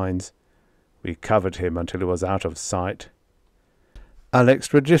your lines. We covered him until he was out of sight. Alex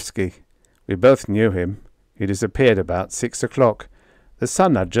Radzewski. We both knew him. He disappeared about 6 o'clock. The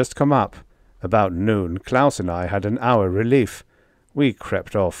sun had just come up. About noon, Klaus and I had an hour relief. We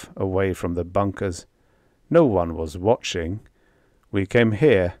crept off, away from the bunkers. No one was watching. We came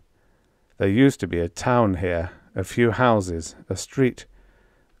here. There used to be a town here, a few houses, a street.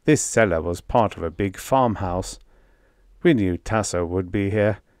 This cellar was part of a big farmhouse. We knew Tasso would be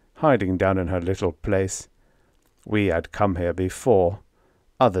here, hiding down in her little place. We had come here before.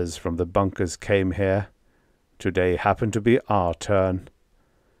 Others from the bunkers came here. Today happened to be our turn.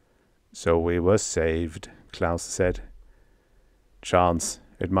 So we were saved, Klaus said. Chance.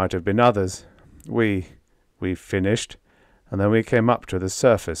 It might have been others. We finished, and then we came up to the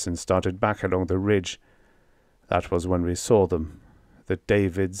surface and started back along the ridge. That was when we saw them. The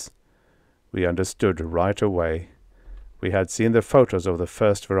Davids. We understood right away. We had seen the photos of the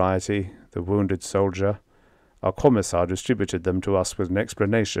first variety, the wounded soldier. Our commissar distributed them to us with an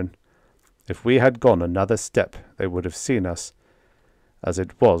explanation. If we had gone another step, they would have seen us. As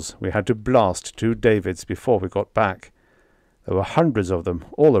it was, we had to blast 2 Davids before we got back. There were hundreds of them,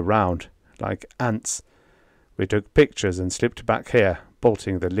 all around, like ants. We took pictures and slipped back here,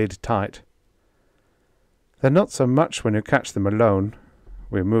 bolting the lid tight. They're not so much when you catch them alone.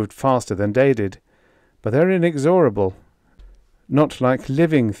 We moved faster than they did, but they're inexorable. Not like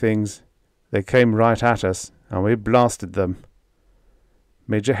living things. They came right at us, and we blasted them.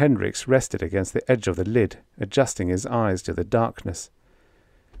 Major Hendricks rested against the edge of the lid, adjusting his eyes to the darkness.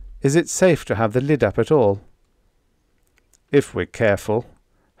 Is it safe to have the lid up at all? If we're careful.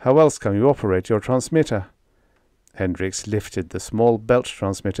 How else can you operate your transmitter? Hendricks lifted the small belt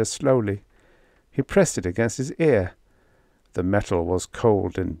transmitter slowly. He pressed it against his ear. The metal was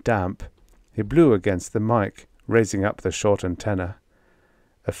cold and damp. He blew against the mic, raising up the short antenna.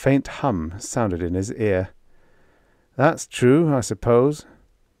 A faint hum sounded in his ear. That's true, I suppose.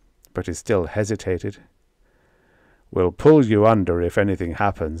 But he still hesitated. We'll pull you under if anything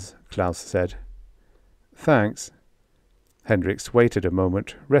happens, Klaus said. Thanks. Hendricks waited a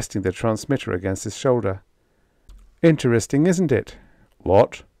moment, resting the transmitter against his shoulder. Interesting, isn't it?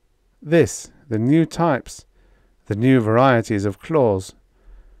 What? This, the new types, the new varieties of claws.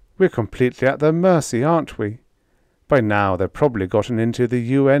 We're completely at their mercy, aren't we? By now they've probably gotten into the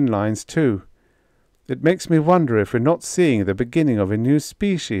UN lines too. It makes me wonder if we're not seeing the beginning of a new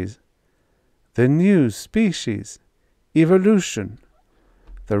species. The new species. Evolution.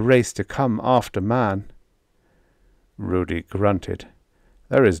 The race to come after man. Rudy grunted.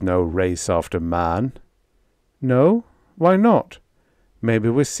 There is no race after man. No? Why not? Maybe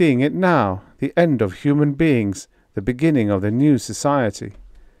we're seeing it now, the end of human beings, the beginning of the new society.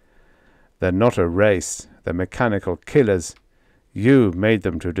 They're not a race, they're mechanical killers. You made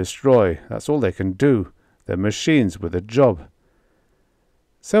them to destroy, that's all they can do. They're machines with a job.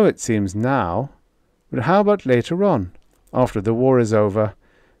 So it seems now. But how about later on, after the war is over?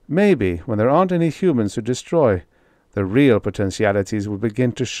 Maybe, when there aren't any humans to destroy, the real potentialities will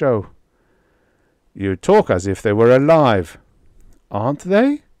begin to show. You talk as if they were alive. Aren't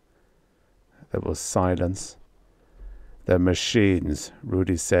they? There was silence. They're machines,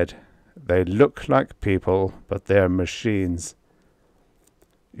 Rudy said. They look like people, but they're machines.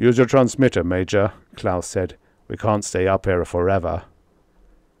 Use your transmitter, Major, Klaus said. We can't stay up here forever.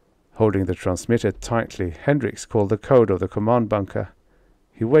 Holding the transmitter tightly, Hendricks called the code of the command bunker.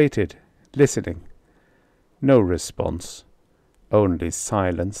 He waited, listening. No response. Only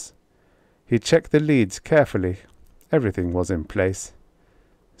silence. He checked the leads carefully. Everything was in place.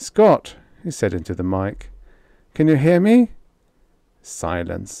 Scott, he said into the mic. Can you hear me?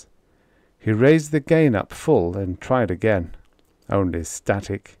 Silence. He raised the gain up full and tried again. Only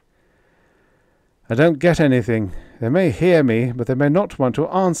static. I don't get anything. They may hear me, but they may not want to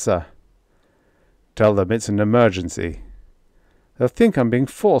answer. Tell them it's an emergency. They'll think I'm being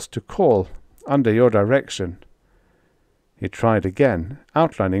forced to call, under your direction. He tried again,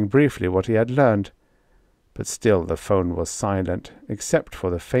 outlining briefly what he had learned, but still the phone was silent, except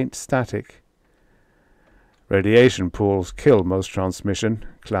for the faint static. Radiation pools kill most transmission,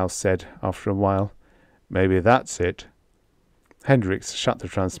 Klaus said after a while. Maybe that's it. Hendricks shut the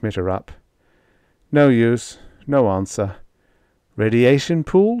transmitter up. No use, no answer. Radiation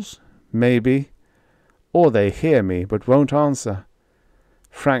pools? Maybe. Or they hear me but won't answer.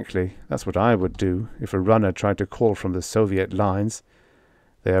 Frankly, that's what I would do if a runner tried to call from the Soviet lines.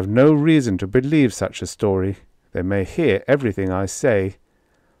 They have no reason to believe such a story. They may hear everything I say.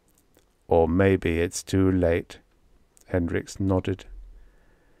 Or maybe it's too late. Hendricks nodded.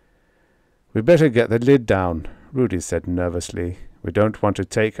 "We better get the lid down," Rudy said nervously. "We don't want to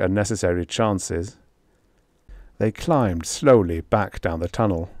take unnecessary chances." They climbed slowly back down the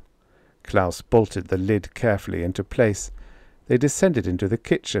tunnel. Klaus bolted the lid carefully into place. They descended into the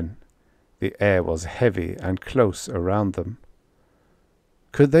kitchen. The air was heavy and close around them.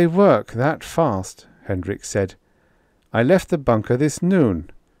 "Could they work that fast?" Hendricks said. "I left the bunker this noon,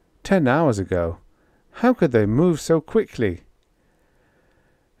 10 hours ago. How could they move so quickly?"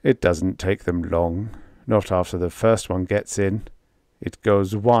 "It doesn't take them long, not after the first one gets in. It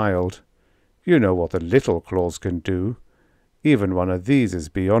goes wild. You know what the little claws can do. Even one of these is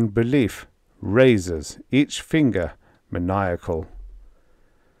beyond belief. Razors, each finger, maniacal."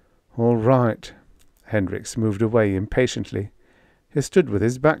 "All right." Hendricks moved away impatiently. He stood with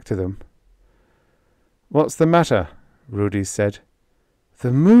his back to them. "What's the matter?" Rudy said.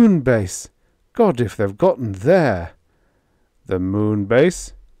 "The moon base! God, if they've gotten there!" "The moon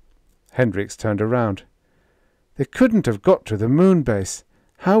base?" Hendricks turned around. "They couldn't have got to the moon base.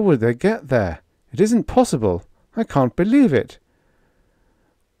 How would they get there? It isn't possible. I can't believe it."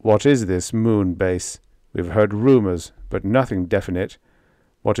 "What is this moon base? We've heard rumors, but nothing definite.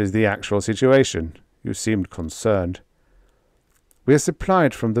 What is the actual situation? You seemed concerned." "We're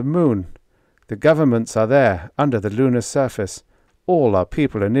supplied from the moon. The governments are there, under the lunar surface. All our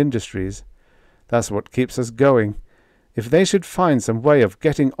people and industries. That's what keeps us going. If they should find some way of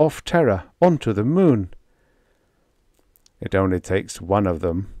getting off Terra, onto the moon—" "It only takes one of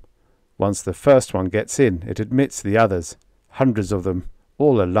them. Once the first one gets in, it admits the others. Hundreds of them,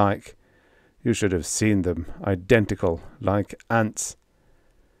 all alike. You should have seen them, identical, like ants."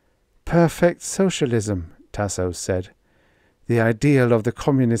 "Perfect socialism," Tasso said. "The ideal of the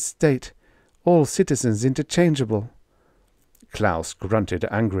communist state. All citizens interchangeable." Klaus grunted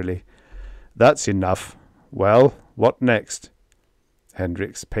angrily. "That's enough. Well, what next?"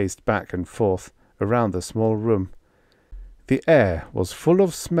 Hendricks paced back and forth around the small room. The air was full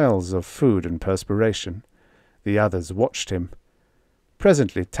of smells of food and perspiration. The others watched him.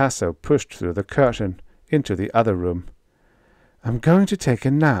 Presently Tasso pushed through the curtain into the other room. "I'm going to take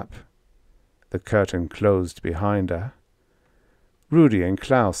a nap." The curtain closed behind her. Rudy and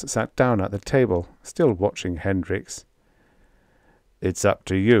Klaus sat down at the table, still watching Hendricks. "It's up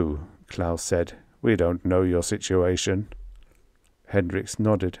to you," Klaus said. "We don't know your situation." Hendricks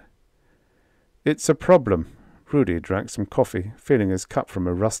nodded. "It's a problem." Rudy drank some coffee, filling his cup from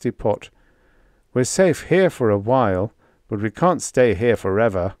a rusty pot. "We're safe here for a while, but we can't stay here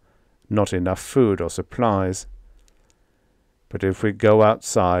forever. Not enough food or supplies." "But if we go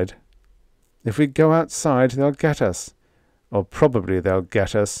outside—" "If we go outside, they'll get us. Or probably they'll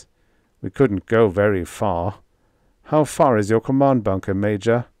get us. We couldn't go very far. How far is your command bunker,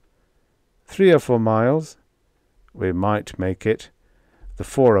 Major?" 3 or 4 miles. "We might make it. The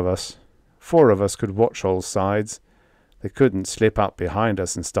 4 of us. 4 of us could watch all sides. They couldn't slip up behind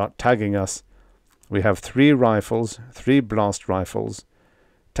us and start tagging us. We have 3 rifles, 3 blast rifles.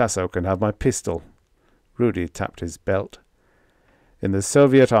 Tasso can have my pistol." Rudy tapped his belt. "In the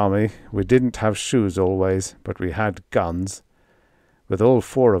Soviet army, we didn't have shoes always, but we had guns. With all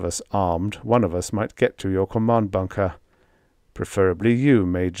 4 of us armed, one of us might get to your command bunker. Preferably you,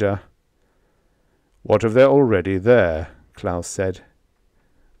 Major." "What if they're already there?" Klaus said.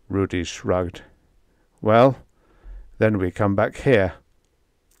 Rudy shrugged. "Well, then we come back here."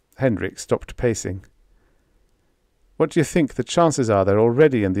 Hendricks stopped pacing. "What do you think the chances are they're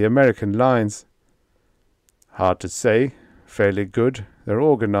already in the American lines?" "Hard to say. Fairly good. They're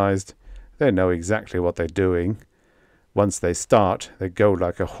organized. They know exactly what they're doing. Once they start, they go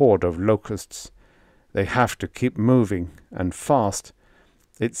like a horde of locusts. They have to keep moving, and fast.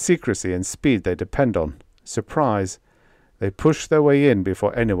 It's secrecy and speed they depend on. Surprise. They push their way in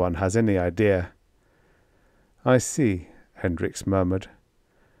before anyone has any idea." "I see," Hendricks murmured.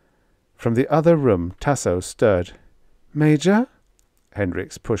 From the other room, Tasso stirred. "Major?"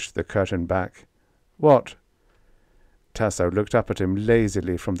 Hendricks pushed the curtain back. "What?" Tasso looked up at him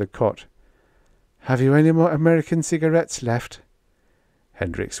lazily from the cot. "Have you any more American cigarettes left?"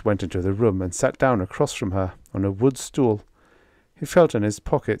 Hendricks went into the room and sat down across from her on a wood stool. He felt in his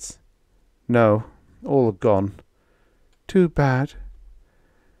pockets. "No, all gone." "Too bad."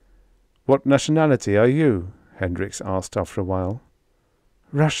 "What nationality are you?" Hendricks asked after a while.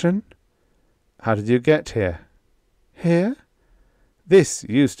 Russian? How did you get here? Here? This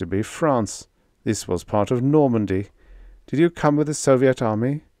used to be France. This was part of Normandy. Did you come with the Soviet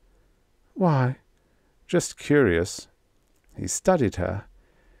army? Why? Just curious. He studied her.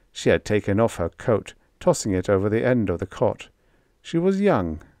 She had taken off her coat, tossing it over the end of the cot. She was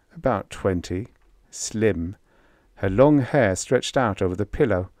young, about 20, slim. Her long hair stretched out over the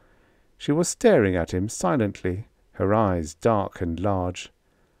pillow. She was staring at him silently, her eyes dark and large.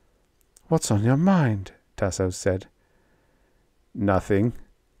 "What's on your mind?" Tasso said. "Nothing.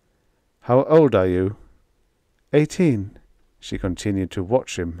 How old are you?" 18. She continued to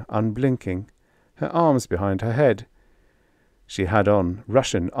watch him, unblinking, her arms behind her head. She had on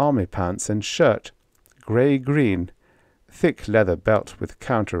Russian army pants and shirt, grey-green, thick leather belt with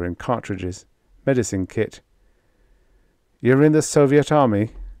counter and cartridges, medicine kit. "You're in the Soviet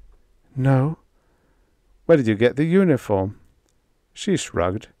army?" "No." "Where did you get the uniform?" She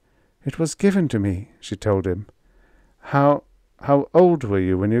shrugged. "It was given to me," she told him. How old were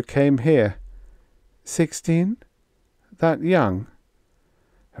you when you came here?" 16. "That young?"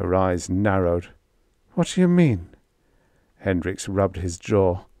 Her eyes narrowed. "What do you mean?" Hendricks rubbed his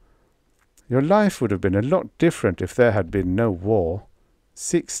jaw. "Your life would have been a lot different if there had been no war.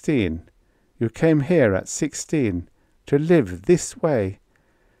 16. You came here at 16, to live this way."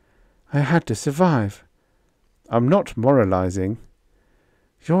 "I had to survive." "I'm not moralizing."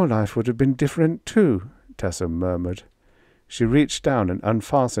 "Your life would have been different too," Tasso murmured. She reached down and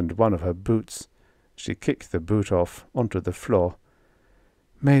unfastened one of her boots. She kicked the boot off onto the floor.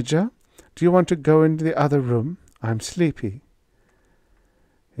 "Major, do you want to go into the other room? I'm sleepy."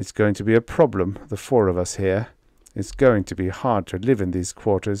 "It's going to be a problem, the four of us here. It's going to be hard to live in these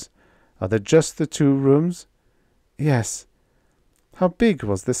quarters. Are there just the 2 rooms?" "Yes." "How big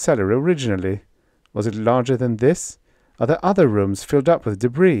was the cellar originally? Was it larger than this? Are there other rooms filled up with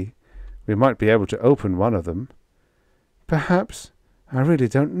debris? We might be able to open one of them." "Perhaps. I really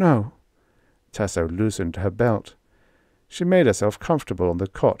don't know." Tasso loosened her belt. She made herself comfortable on the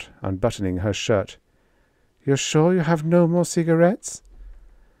cot, unbuttoning her shirt. "You're sure you have no more cigarettes?"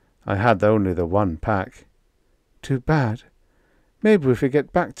 "I had only the 1 pack." "Too bad. Maybe if we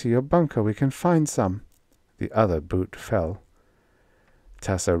get back to your bunker we can find some." The other boot fell.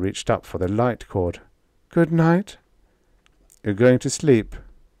 Tasso reached up for the light cord. "Good night." "You're going to sleep?"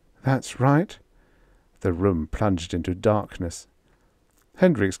 "That's right." The room plunged into darkness.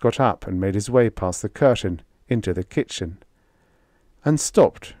 Hendricks got up and made his way past the curtain into the kitchen, and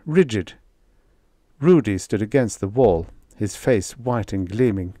stopped, rigid. Rudy stood against the wall, his face white and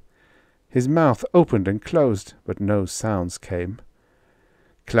gleaming. His mouth opened and closed, but no sounds came.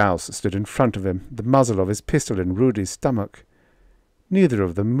 Klaus stood in front of him, the muzzle of his pistol in Rudy's stomach. Neither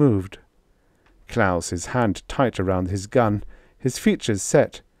of them moved. Klaus, his hand tight around his gun, his features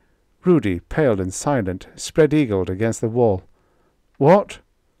set. Rudy, pale and silent, spread-eagled against the wall. "What?"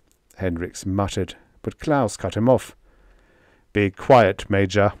 Hendricks muttered, but Klaus cut him off. "Be quiet,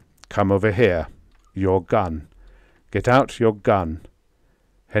 Major. Come over here. Your gun. Get out your gun."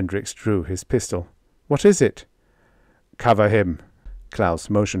 Hendricks drew his pistol. "What is it?" "Cover him." Klaus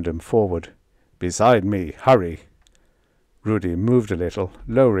motioned him forward. "Beside me. Hurry." Rudy moved a little,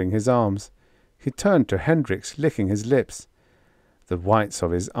 lowering his arms. He turned to Hendricks, licking his lips. The whites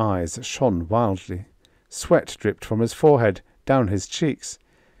of his eyes shone wildly. Sweat dripped from his forehead, down his cheeks.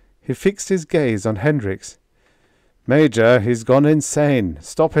 He fixed his gaze on Hendricks. "Major, he's gone insane.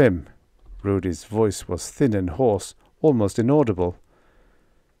 Stop him." Rudy's voice was thin and hoarse, almost inaudible.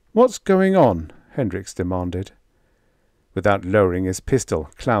 "What's going on?" Hendricks demanded. Without lowering his pistol,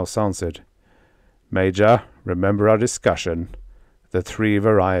 Klaus answered. "Major, remember our discussion? The 3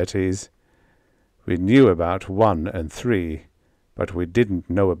 varieties. We knew about 1 and 3, but we didn't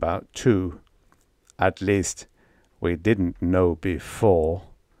know about 2. At least, we didn't know before."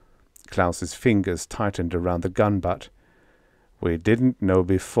 Klaus's fingers tightened around the gun butt. "We didn't know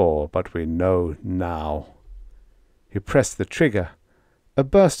before, but we know now." He pressed the trigger. A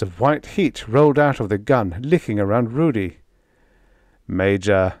burst of white heat rolled out of the gun, licking around Rudy.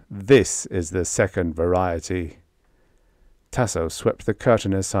 "Major, this is the 2nd variety." Tasso swept the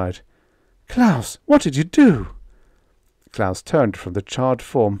curtain aside. "Klaus, what did you do?" Klaus turned from the charred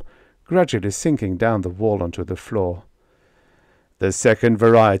form, gradually sinking down the wall onto the floor. "The 2nd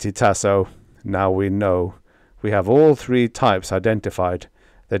variety, Tasso. Now we know. We have all 3 types identified.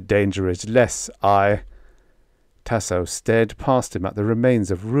 The danger is less. Tasso stared past him at the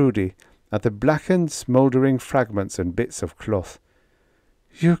remains of Rudy, at the blackened, smouldering fragments and bits of cloth.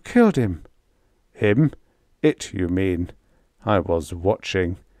 "You killed him." "Him? It, you mean? I was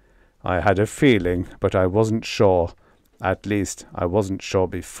watching. I had a feeling, but I wasn't sure. At least, I wasn't sure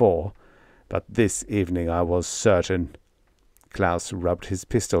before. But this evening I was certain. Klaus rubbed his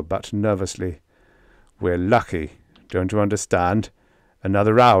pistol butt nervously. We're lucky, don't you understand?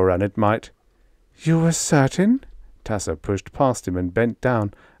 Another hour and it might— You were certain? Tasso pushed past him and bent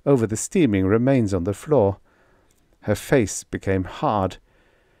down over the steaming remains on the floor. Her face became hard.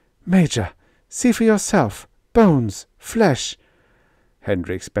 Major, see for yourself. Bones, flesh.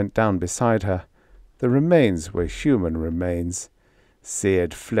 Hendricks bent down beside her. The remains were human remains.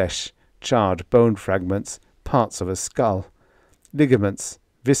 Seared flesh, charred bone fragments, parts of a skull. Ligaments,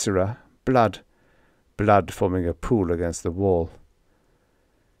 viscera, blood. Blood forming a pool against the wall.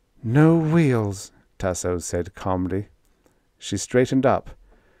 No wheels, Tasso said calmly. She straightened up.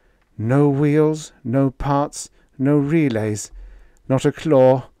 No wheels, no parts, no relays. Not a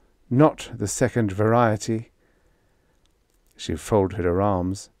claw, not the second variety. She folded her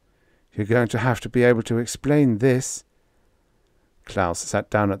arms. You're going to have to be able to explain this. Klaus sat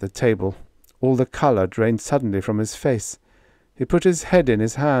down at the table. All the colour drained suddenly from his face. He put his head in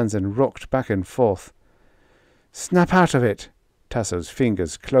his hands and rocked back and forth. Snap out of it. Tasso's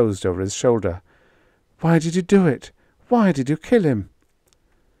fingers closed over his shoulder. Why did you do it? Why did you kill him?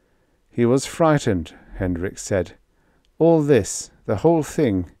 He was frightened, Hendricks said. All this, the whole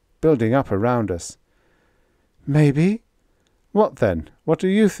thing, building up around us. Maybe. What then? What do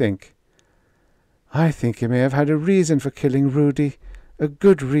you think? I think he may have had a reason for killing Rudy. A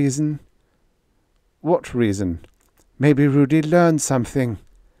good reason. What reason? Maybe Rudy learned something.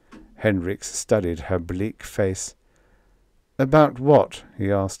 Hendricks studied her bleak face. About what?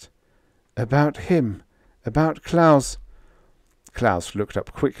 He asked. About him. About Klaus. Klaus looked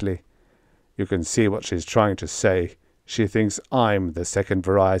up quickly. You can see what she's trying to say. She thinks I'm the second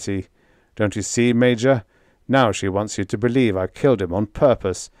variety. Don't you see, Major? Now she wants you to believe I killed him on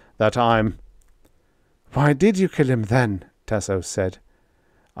purpose, that I'm— Why did you kill him then? Tasso said.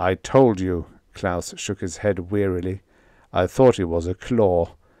 I told you. Klaus shook his head wearily. I thought he was a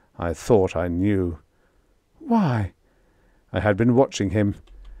claw. I thought I knew. Why? I had been watching him.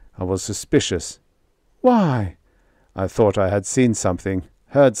 I was suspicious. Why? I thought I had seen something,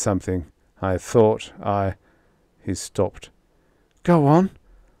 heard something. I thought I— He stopped. Go on.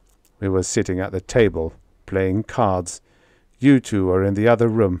 We were sitting at the table, playing cards. You two were in the other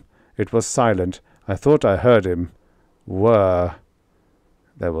room. It was silent. I thought I heard him. Whir.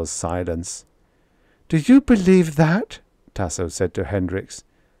 There was silence. Do you believe that? Tasso said to Hendricks.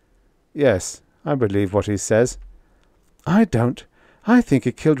 Yes, I believe what he says. I don't. I think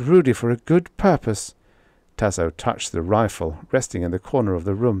he killed Rudy for a good purpose. Tasso touched the rifle, resting in the corner of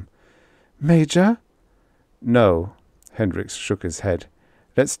the room. Major? No. Hendricks shook his head.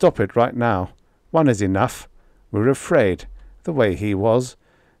 Let's stop it right now. One is enough. We're afraid, the way he was.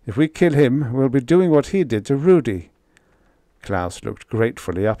 If we kill him, we'll be doing what he did to Rudy. Klaus looked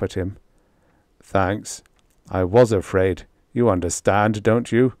gratefully up at him. Thanks. I was afraid. You understand,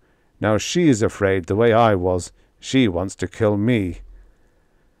 don't you? Now she's afraid the way I was. She wants to kill me.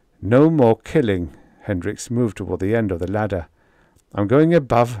 No more killing. Hendricks moved toward the end of the ladder. I'm going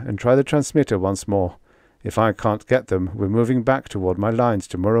above and try the transmitter once more. If I can't get them, we're moving back toward my lines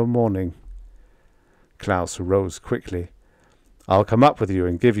tomorrow morning. Klaus rose quickly. I'll come up with you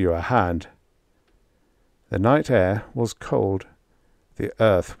and give you a hand. The night air was cold. The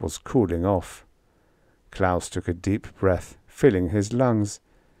earth was cooling off. Klaus took a deep breath, filling his lungs.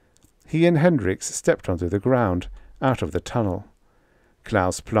 He and Hendricks stepped onto the ground, out of the tunnel.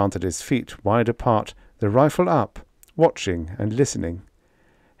 Klaus planted his feet wide apart, the rifle up, watching and listening.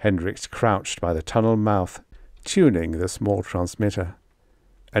 Hendricks crouched by the tunnel mouth, tuning the small transmitter.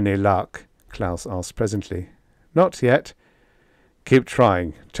 Any luck? Klaus asked presently. Not yet. Keep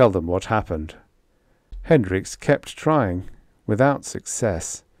trying. Tell them what happened. Hendricks kept trying, without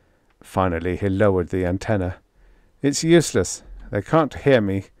success. Finally he lowered the antenna. It's useless. They can't hear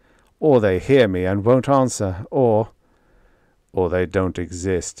me. Or they hear me and won't answer, or they don't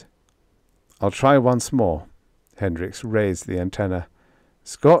exist. I'll try once more. Hendricks raised the antenna.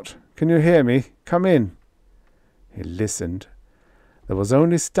 Scott, can you hear me? Come in. He listened. There was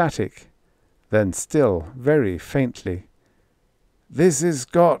only static. Then still, very faintly. This is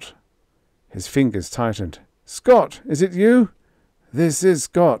Scott. His fingers tightened. Scott, is it you? This is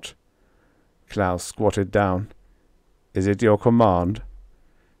Scott. Klaus squatted down. Is it your command?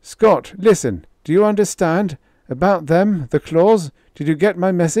 Scott, listen. Do you understand? About them, the claws? Did you get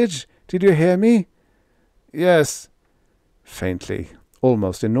my message? Did you hear me? Yes. Faintly,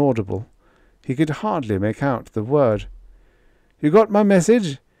 almost inaudible. He could hardly make out the word. You got my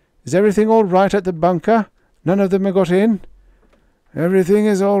message? Is everything all right at the bunker? None of them have got in? Everything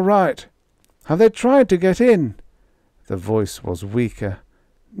is all right. Have they tried to get in? The voice was weaker.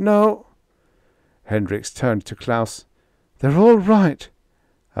 No. Hendricks turned to Klaus. They're all right.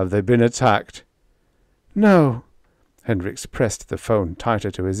 Have they been attacked? No. Hendricks pressed the phone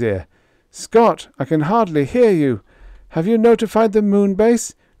tighter to his ear. Scott, I can hardly hear you. Have you notified the moon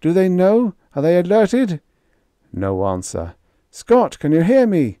base? Do they know? Are they alerted? No answer. Scott, can you hear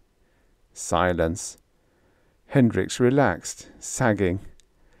me? Silence. Hendricks relaxed, sagging.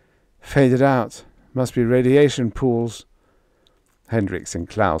 Faded out. Must be radiation pools. Hendricks and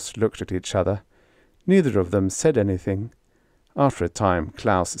Klaus looked at each other. Neither of them said anything. After a time,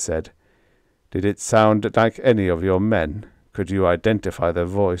 Klaus said, Did it sound like any of your men? Could you identify their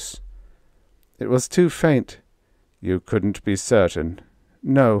voice? It was too faint. You couldn't be certain?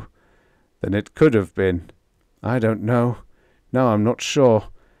 No. Then it could have been. I don't know. No, I'm not sure.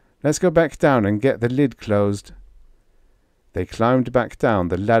 Let's go back down and get the lid closed. They climbed back down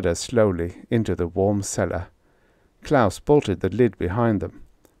the ladder slowly into the warm cellar. Klaus bolted the lid behind them.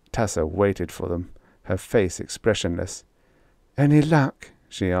 Tassa waited for them, her face expressionless. Any luck?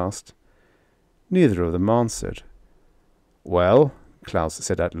 She asked. Neither of them answered. Well, Klaus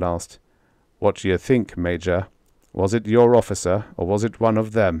said at last, what do you think, Major? Was it your officer, or was it one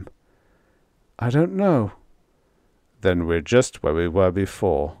of them? I don't know. Then we're just where we were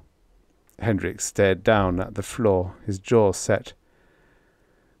before. Hendricks stared down at the floor, his jaw set.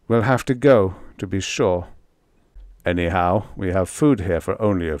 We'll have to go, to be sure. Anyhow, we have food here for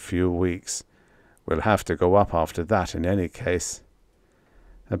only a few weeks. We'll have to go up after that in any case.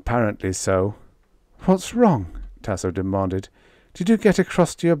 Apparently so. What's wrong? Tasso demanded. Did you get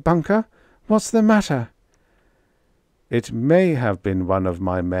across to your bunker? What's the matter? It may have been one of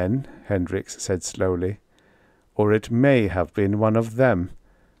my men, Hendricks said slowly, or it may have been one of them,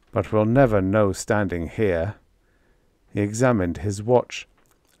 but we'll never know standing here. He examined his watch.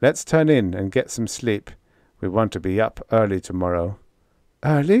 Let's turn in and get some sleep. We want to be up early tomorrow.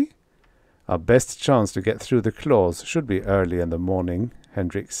 Early? Our best chance to get through the claws should be early in the morning,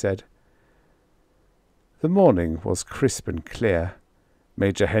 Hendricks said. The morning was crisp and clear.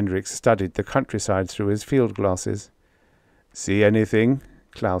 Major Hendricks studied the countryside through his field glasses. See anything?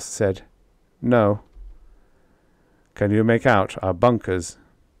 Klaus said. No. Can you make out our bunkers?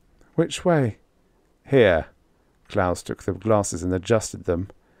 Which way? Here. Klaus took the glasses and adjusted them.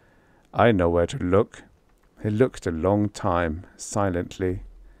 I know where to look. He looked a long time, silently.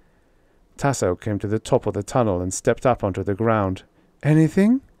 Tasso came to the top of the tunnel and stepped up onto the ground.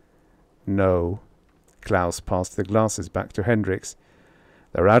 Anything? No. Klaus passed the glasses back to Hendricks.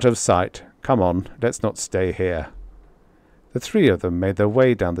 They're out of sight. Come on, let's not stay here. The three of them made their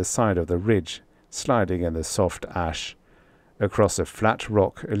way down the side of the ridge, sliding in the soft ash. Across a flat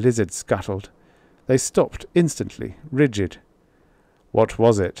rock a lizard scuttled. They stopped instantly, rigid. What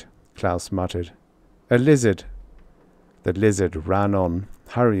was it? Klaus muttered. A lizard. The lizard ran on,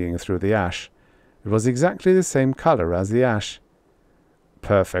 hurrying through the ash. It was exactly the same color as the ash.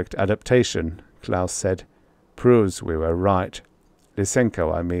 Perfect adaptation, Klaus said. Proves we were right.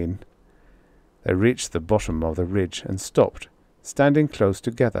 Lysenko, I mean. They reached the bottom of the ridge and stopped, standing close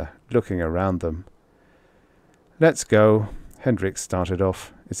together, looking around them. Let's go, Hendricks started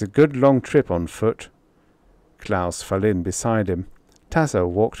off. It's a good long trip on foot. Klaus fell in beside him. Tasso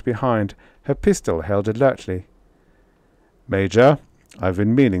walked behind, her pistol held alertly. Major, I've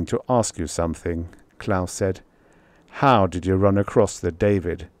been meaning to ask you something, Klaus said. How did you run across the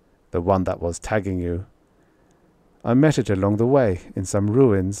David, the one that was tagging you? I met it along the way, in some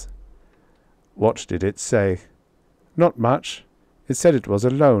ruins. What did it say? Not much. It said it was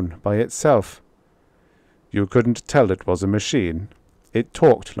alone, by itself. You couldn't tell it was a machine? It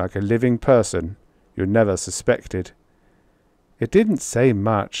talked like a living person. You never suspected. It didn't say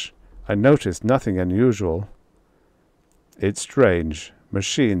much. I noticed nothing unusual. It's strange.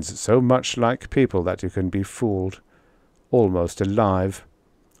 Machines so much like people that you can be fooled. Almost alive.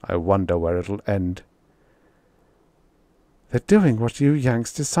 I wonder where it'll end. They're doing what you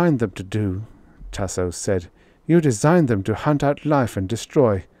Yanks designed them to do, Tasso said. You designed them to hunt out life and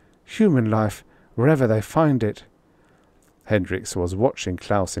destroy. Human life, wherever they find it. Hendricks was watching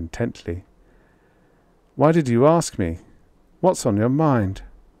Klaus intently. Why did you ask me? What's on your mind?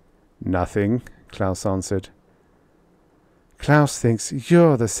 Nothing, Klaus answered. Klaus thinks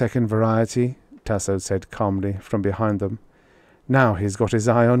you're the second variety, Tasso said calmly from behind them. Now he's got his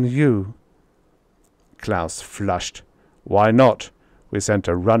eye on you. Klaus flushed. Why not? We sent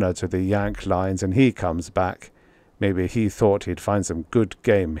a runner to the Yank lines and he comes back. Maybe he thought he'd find some good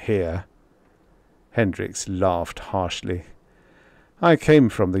game here. Hendricks laughed harshly. I came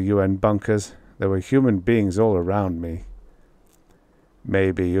from the UN bunkers. There were human beings all around me.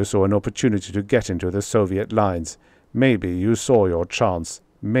 Maybe you saw an opportunity to get into the Soviet lines. Maybe you saw your chance.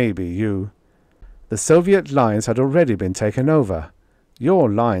 Maybe you—" "The Soviet lines had already been taken over. Your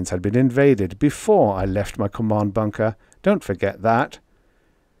lines had been invaded before I left my command bunker. Don't forget that."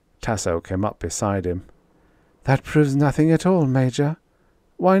 Tasso came up beside him. "That proves nothing at all, Major."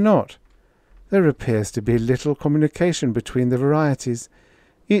 "Why not?" "There appears to be little communication between the varieties.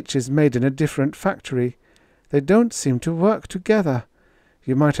 Each is made in a different factory. They don't seem to work together.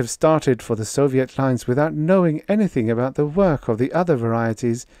 You might have started for the Soviet lines without knowing anything about the work of the other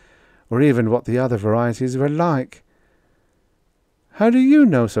varieties, or even what the other varieties were like." "How do you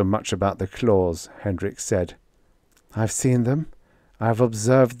know so much about the claws?" Hendricks said. "I've seen them. I've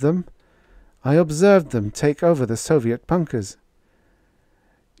observed them. I observed them take over the Soviet bunkers."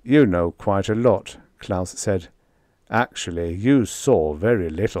 "You know quite a lot," Klaus said. "Actually, you saw very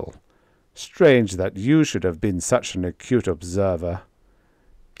little. Strange that you should have been such an acute observer."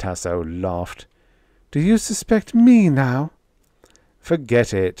 Tasso laughed. "Do you suspect me now?"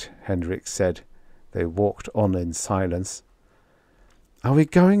 "Forget it," Hendricks said. They walked on in silence. "Are we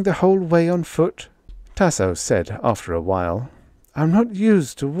going the whole way on foot?" Tasso said after a while. "I'm not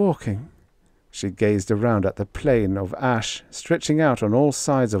used to walking." She gazed around at the plain of ash stretching out on all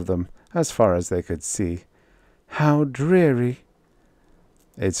sides of them as far as they could see. "How dreary."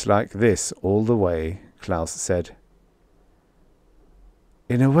 "It's like this all the way," Klaus said.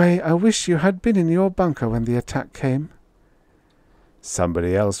 "In a way, I wish you had been in your bunker when the attack came."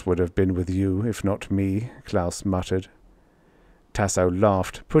 "Somebody else would have been with you, if not me," Klaus muttered. Tasso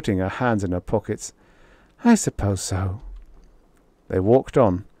laughed, putting her hands in her pockets. "I suppose so." They walked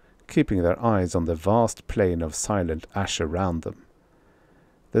on, keeping their eyes on the vast plain of silent ash around them.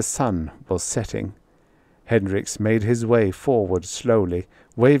 The sun was setting. Hendricks made his way forward slowly,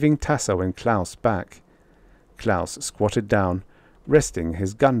 waving Tasso and Klaus back. Klaus squatted down, resting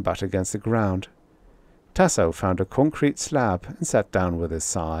his gun butt against the ground. Tasso found a concrete slab and sat down with a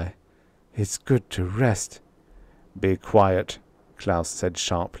sigh. "It's good to rest." "Be quiet," Klaus said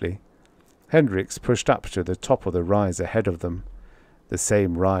sharply. Hendricks pushed up to the top of the rise ahead of them, the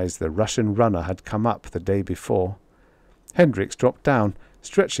same rise the Russian runner had come up the day before. Hendricks dropped down,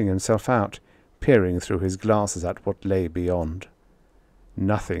 stretching himself out, peering through his glasses at what lay beyond.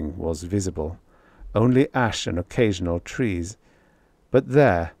 Nothing was visible, only ash and occasional trees. But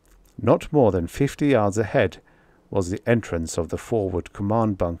there, not more than 50 yards ahead, was the entrance of the forward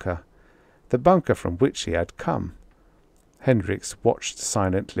command bunker, the bunker from which he had come. Hendricks watched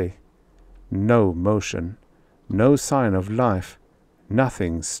silently. No motion, no sign of life,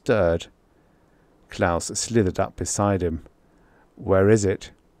 nothing stirred. Klaus slithered up beside him. "Where is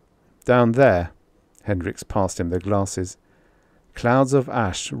it?" "Down there." Hendricks passed him the glasses. Clouds of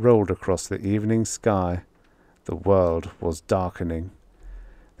ash rolled across the evening sky. The world was darkening.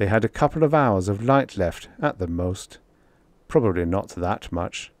 They had a couple of hours of light left, at the most. Probably not that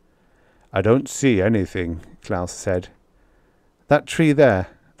much. "I don't see anything," Klaus said. "That tree there,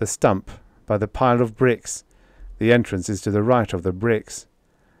 the stump, by the pile of bricks. The entrance is to the right of the bricks."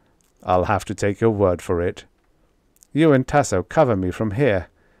 "I'll have to take your word for it." "You and Tasso cover me from here.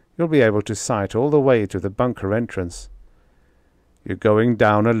 You'll be able to sight all the way to the bunker entrance." "You're going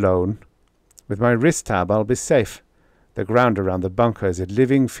down alone?" "With my wrist tab I'll be safe. The ground around the bunker is a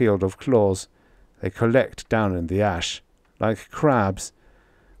living field of claws. They collect down in the ash, like crabs.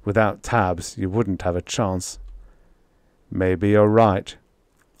 Without tabs you wouldn't have a chance." "Maybe you're right.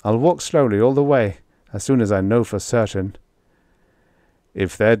 I'll walk slowly all the way, as soon as I know for certain."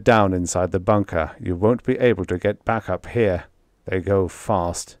 "If they're down inside the bunker, you won't be able to get back up here. They go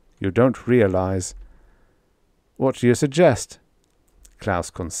fast. You don't realize." "What do you suggest?" Klaus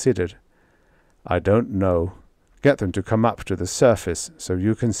considered. "I don't know. Get them to come up to the surface so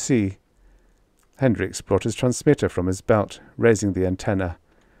you can see." Hendricks brought his transmitter from his belt, raising the antenna.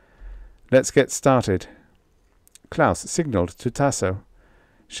 "Let's get started." Klaus signaled to Tasso.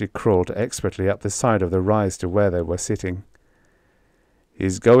 She crawled expertly up the side of the rise to where they were sitting.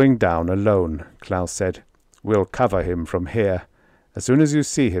 "He's going down alone," Klaus said. "We'll cover him from here. As soon as you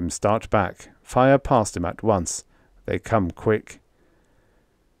see him start back, fire past him at once. They come quick."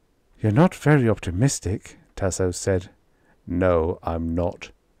 "You're not very optimistic," Tasso said. "No, I'm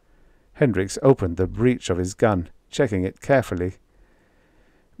not." Hendricks opened the breech of his gun, checking it carefully.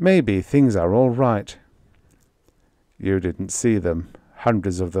 "Maybe things are all right." "You didn't see them.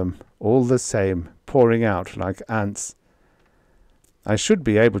 Hundreds of them, all the same, pouring out like ants." "I should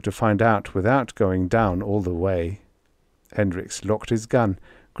be able to find out without going down all the way." Hendricks locked his gun,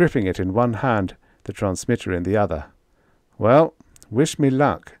 gripping it in one hand, the transmitter in the other. "Well, wish me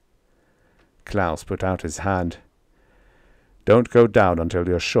luck." Klaus put out his hand. Don't go down until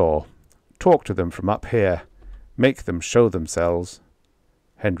you're sure. Talk to them from up here. Make them show themselves.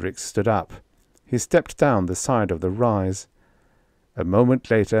 Hendricks stood up. He stepped down the side of the rise. A moment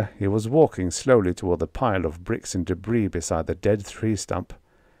later he was walking slowly toward the pile of bricks and debris beside the dead tree stump,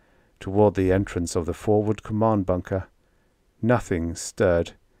 toward the entrance of the forward command bunker. Nothing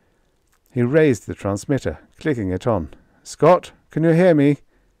stirred. He raised the transmitter, clicking it on. "Scott, can you hear me?"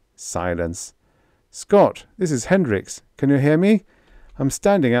 Silence. "Scott, this is Hendricks. Can you hear me? I'm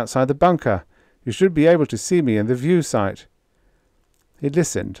standing outside the bunker. You should be able to see me in the view sight." He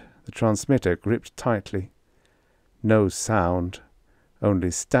listened, the transmitter gripped tightly. No sound,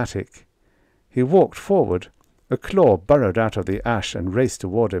 only static. He walked forward. A claw burrowed out of the ash and raced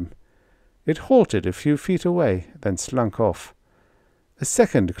toward him. It halted a few feet away, then slunk off. A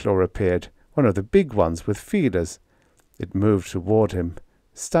second claw appeared, one of the big ones with feelers. It moved toward him,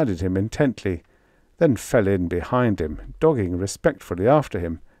 studied him intently, then fell in behind him, dogging respectfully after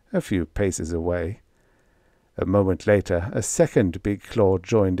him, a few paces away. A moment later, a second big claw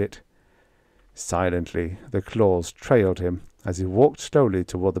joined it. Silently, the claws trailed him as he walked slowly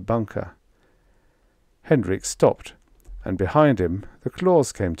toward the bunker. Hendricks stopped, and behind him the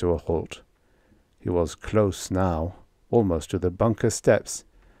claws came to a halt. He was close now, almost to the bunker steps.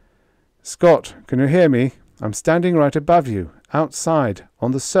 "Scott, can you hear me? I'm standing right above you, outside,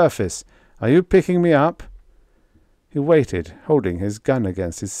 on the surface. Are you picking me up?" He waited, holding his gun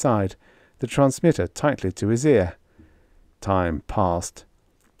against his side, the transmitter tightly to his ear. Time passed.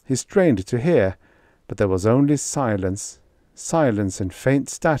 He strained to hear, but there was only silence and faint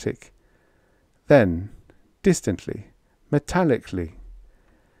static. Then, distantly, metallically,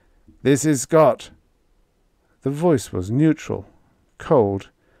 "This is Scott." The voice was neutral, cold.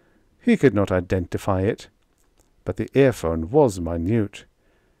 He could not identify it, but the earphone was minute.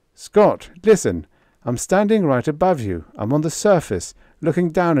 "Scott, listen. I'm standing right above you. I'm on the surface,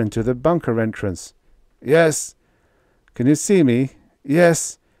 looking down into the bunker entrance." "Yes." "Can you see me?"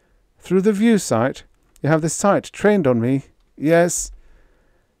 "Yes." "Through the view sight? You have the sight trained on me?" "Yes."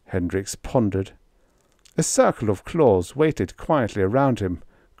 Hendricks pondered. A circle of claws waited quietly around him,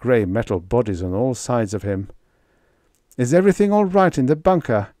 grey metal bodies on all sides of him. "Is everything all right in the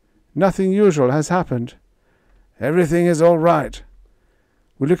bunker? Nothing usual has happened?" "Everything is all right."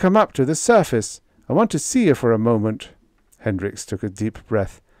 "Will you come up to the surface? I want to see you for a moment." Hendricks took a deep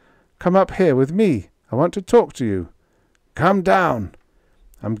breath. "Come up here with me. I want to talk to you." "Come down."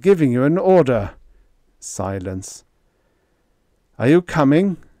 "I'm giving you an order." Silence. "Are you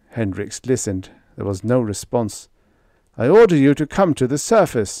coming?" Hendricks listened. There was no response. "I order you to come to the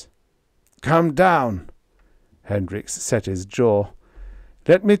surface." "Come down." Hendricks set his jaw.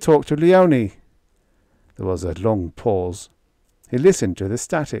 "Let me talk to Leone." There was a long pause. He listened to the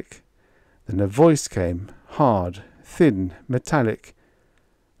static. Then a voice came, hard, thin, metallic,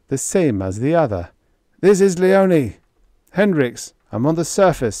 the same as the other. "This is Leone. Hendricks, I'm on the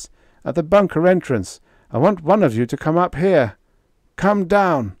surface, at the bunker entrance. I want one of you to come up here. Come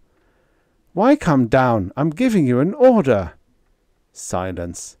down." "Why come down? I'm giving you an order."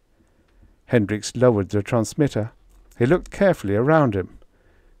 Silence. Hendricks lowered the transmitter. He looked carefully around him.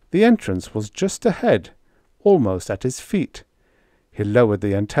 The entrance was just ahead, almost at his feet. He lowered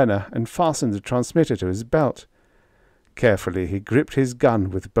the antenna and fastened the transmitter to his belt. Carefully he gripped his gun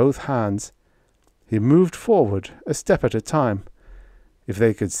with both hands. He moved forward, a step at a time. If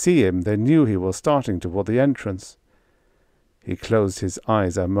they could see him, they knew he was starting toward the entrance. He closed his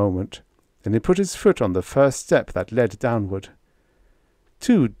eyes a moment. Then he put his foot on the first step that led downward.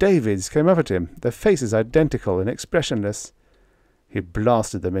 2 Davids came up at him, their faces identical and expressionless. He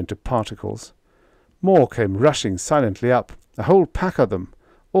blasted them into particles. More came rushing silently up, a whole pack of them,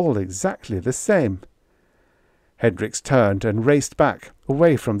 all exactly the same. Hendricks turned and raced back,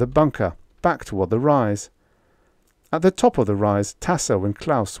 away from the bunker, back toward the rise. At the top of the rise, Tasso and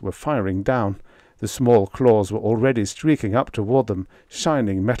Klaus were firing down. The small claws were already streaking up toward them,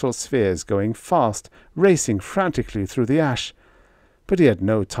 shining metal spheres, going fast, racing frantically through the ash. But he had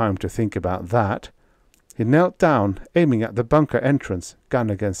no time to think about that. He knelt down, aiming at the bunker entrance, gun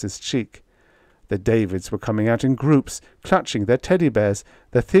against his cheek. The Davids were coming out in groups, clutching their teddy bears,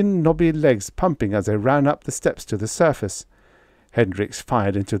 their thin, knobby legs pumping as they ran up the steps to the surface. Hendricks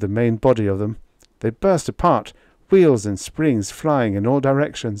fired into the main body of them. They burst apart, wheels and springs flying in all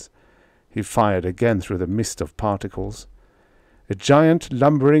directions. He fired again through the mist of particles. A giant,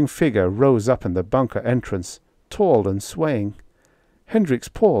 lumbering figure rose up in the bunker entrance, tall and swaying. Hendricks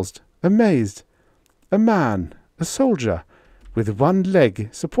paused, amazed. A man, a soldier, with one leg,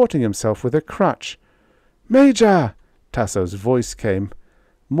 supporting himself with a crutch. "Major!" Tasso's voice came.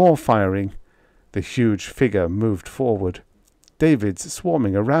 More firing. The huge figure moved forward. Davids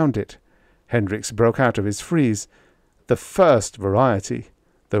swarming around it. Hendricks broke out of his freeze. The first variety,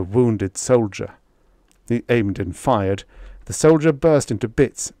 the wounded soldier. He aimed and fired. The soldier burst into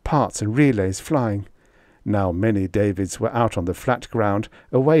bits, parts and relays flying. Now many Davids were out on the flat ground,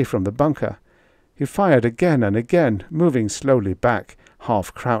 away from the bunker. He fired again and again, moving slowly back,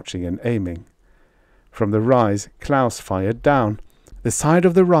 half crouching and aiming. From the rise, Klaus fired down. The side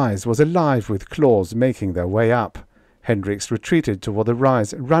of the rise was alive with claws making their way up. Hendricks retreated toward the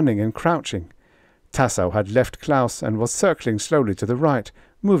rise, running and crouching. Tasso had left Klaus and was circling slowly to the right,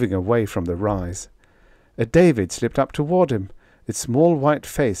 moving away from the rise. A David slipped up toward him, its small white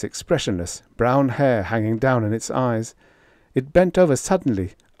face expressionless, brown hair hanging down in its eyes. It bent over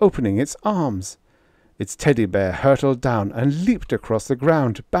suddenly, opening its arms. Its teddy bear hurtled down and leaped across the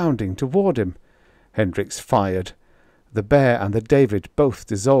ground, bounding toward him. Hendricks fired. The bear and the David both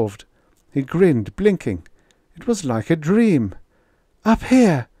dissolved. He grinned, blinking. It was like a dream. "Up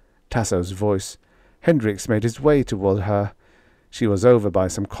here!" Tasso's voice. Hendricks made his way toward her. She was over by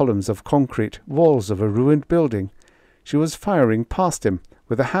some columns of concrete, walls of a ruined building. She was firing past him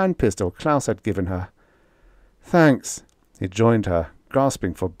with a hand pistol Klaus had given her. "Thanks." He joined her,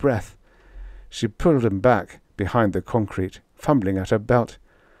 gasping for breath. She pulled him back behind the concrete, fumbling at her belt.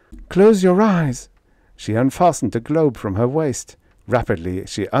 "Close your eyes." She unfastened a globe from her waist. Rapidly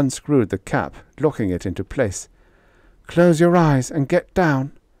she unscrewed the cap, locking it into place. "Close your eyes and get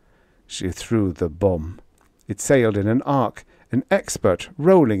down." She threw the bomb. It sailed in an arc, an expert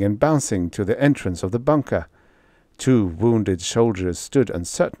rolling and bouncing to the entrance of the bunker. 2 wounded soldiers stood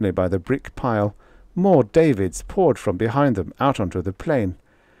uncertainly by the brick pile. More Davids poured from behind them out onto the plain.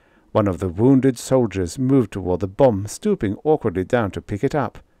 One of the wounded soldiers moved toward the bomb, stooping awkwardly down to pick it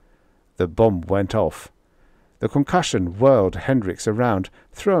up. The bomb went off. The concussion whirled Hendricks around,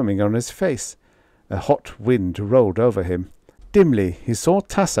 throwing him on his face. A hot wind rolled over him. Dimly he saw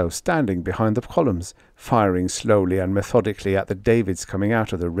Tasso standing behind the columns, firing slowly and methodically at the Davids coming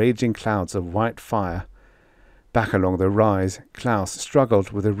out of the raging clouds of white fire. Back along the rise, Klaus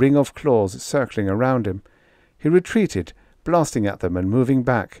struggled with a ring of claws circling around him. He retreated, blasting at them and moving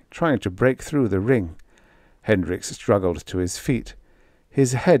back, trying to break through the ring. Hendricks struggled to his feet.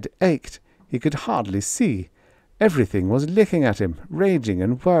 His head ached. He could hardly see. Everything was licking at him, raging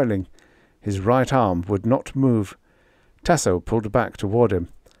and whirling. His right arm would not move. Tasso pulled back toward him.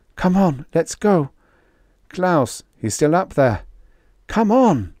 "Come on, let's go." "Klaus, he's still up there." "Come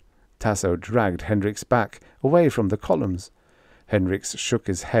on!" Tasso dragged Hendricks back, away from the columns. Hendricks shook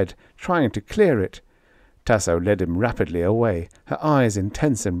his head, trying to clear it. Tasso led him rapidly away, her eyes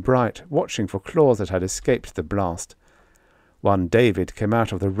intense and bright, watching for claws that had escaped the blast. One David came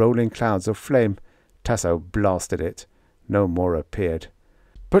out of the rolling clouds of flame. Tasso blasted it. No more appeared.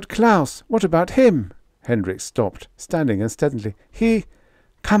 "But Klaus, what about him?" Hendricks stopped, standing unsteadily.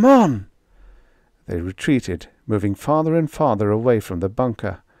 "Come on!" They retreated, moving farther and farther away from the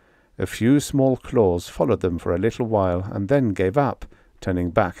bunker. A few small claws followed them for a little while and then gave up, turning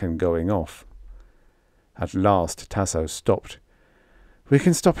back and going off. At last Tasso stopped. "We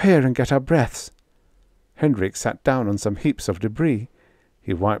can stop here and get our breaths." Hendricks sat down on some heaps of debris.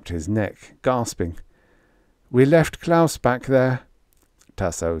 He wiped his neck, gasping. "We left Klaus back there."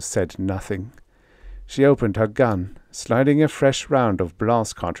 Tasso said nothing. She opened her gun, sliding a fresh round of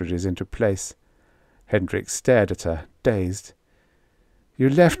blast cartridges into place. Hendricks stared at her, dazed. "You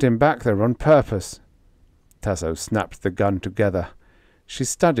left him back there on purpose." Tasso snapped the gun together. She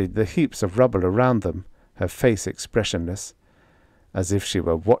studied the heaps of rubble around them, her face expressionless, as if she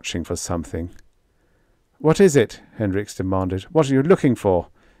were watching for something. "What is it?" Hendricks demanded. "What are you looking for?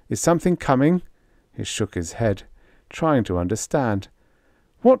 Is something coming?" He shook his head, trying to understand.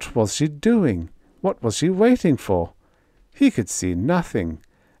 What was she doing? What was she waiting for? He could see nothing.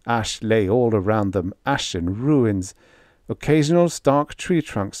 Ash lay all around them, ash and ruins. Occasional stark tree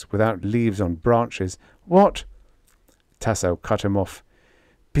trunks without leaves on branches. "What?" Tasso cut him off.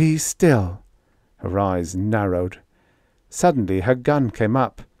 "Be still." Her eyes narrowed. Suddenly her gun came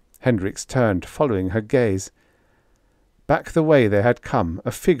up. Hendricks turned, following her gaze. Back the way they had come,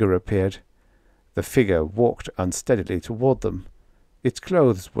 a figure appeared. The figure walked unsteadily toward them. Its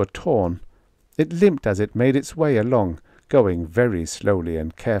clothes were torn. It limped as it made its way along, going very slowly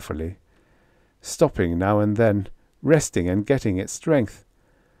and carefully, stopping now and then, resting and getting its strength.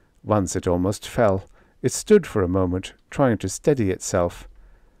 Once it almost fell. It stood for a moment, trying to steady itself.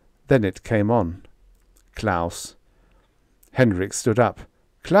 Then it came on. Klaus. Hendricks stood up.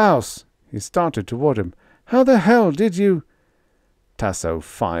 "Klaus!" He started toward him. "How the hell did you—" Tasso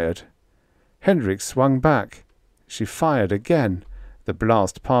fired. Hendricks swung back. She fired again, the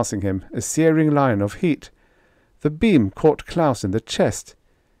blast passing him, a searing line of heat. The beam caught Klaus in the chest.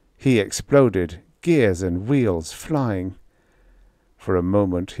 He exploded, gears and wheels flying. For a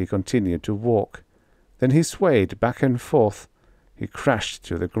moment he continued to walk. Then he swayed back and forth. He crashed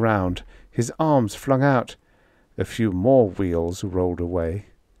to the ground, his arms flung out. A few more wheels rolled away.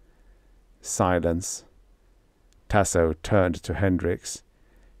 Silence. Tasso turned to Hendricks.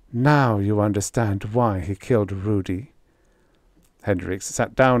 "Now you understand why he killed Rudy." Hendricks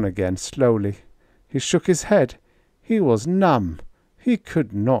sat down again slowly. He shook his head. He was numb. He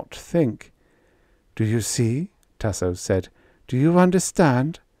could not think. "Do you see?" Tasso said. "Do you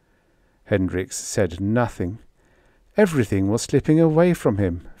understand?" Hendricks said nothing. Everything was slipping away from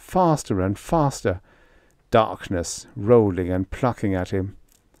him, faster and faster. Darkness rolling and plucking at him.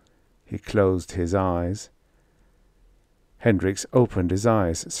 He closed his eyes. Hendricks opened his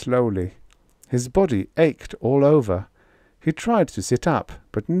eyes slowly. His body ached all over. He tried to sit up,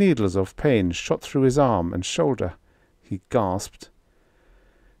 but needles of pain shot through his arm and shoulder. He gasped.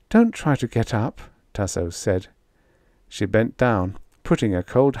 "Don't try to get up," Tasso said. She bent down, putting a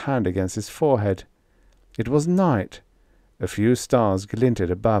cold hand against his forehead. It was night. A few stars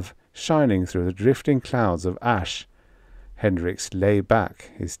glinted above, shining through the drifting clouds of ash. Hendricks lay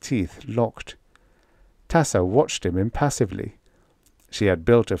back, his teeth locked. Tasso watched him impassively. She had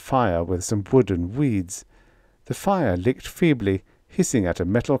built a fire with some wood and weeds. The fire licked feebly, hissing at a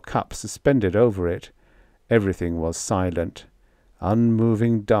metal cup suspended over it. Everything was silent.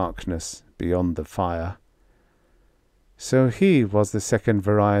 Unmoving darkness beyond the fire. "So he was the second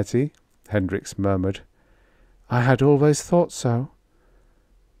variety," Hendricks murmured. "I had always thought so."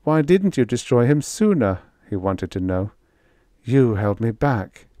 "Why didn't you destroy him sooner?" he wanted to know. "You held me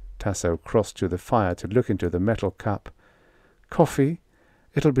back." Tasso crossed to the fire to look into the metal cup. "Coffee?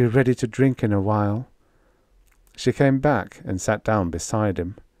 It'll be ready to drink in a while." She came back and sat down beside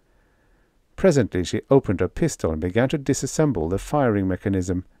him. Presently she opened her pistol and began to disassemble the firing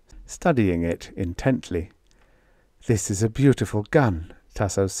mechanism, studying it intently. "This is a beautiful gun,"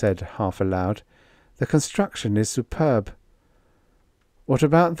 Tasso said half aloud. "The construction is superb." "What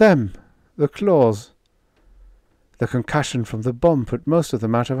about them? The claws?" "The concussion from the bomb put most of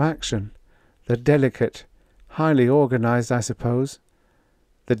them out of action. They're delicate, highly organized, I suppose."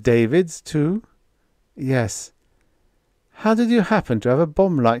 "The Davids, too?" "Yes." "How did you happen to have a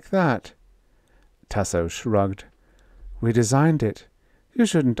bomb like that?" Tasso shrugged. "We designed it. You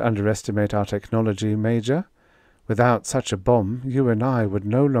shouldn't underestimate our technology, Major. Without such a bomb, you and I would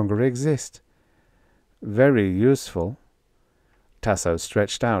no longer exist." "Very useful." Tasso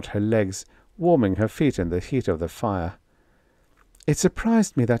stretched out her legs, warming her feet in the heat of the fire. "It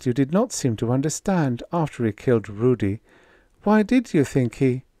surprised me that you did not seem to understand after he killed Rudy. Why did you think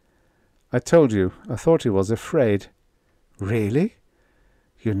he—" "I told you, I thought he was afraid." "Really?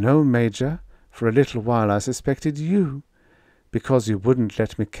 You know, Major, for a little while I suspected you. Because you wouldn't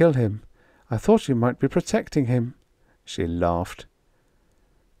let me kill him, I thought you might be protecting him." She laughed.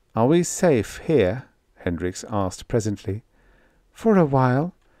 "Are we safe here?" Hendricks asked presently. "For a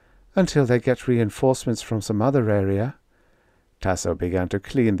while, until they get reinforcements from some other area." Tasso began to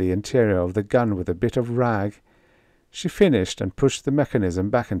clean the interior of the gun with a bit of rag. She finished and pushed the mechanism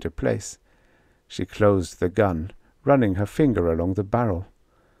back into place. She closed the gun, running her finger along the barrel.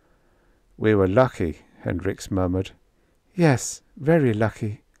 "We were lucky," Hendricks murmured. "Yes, very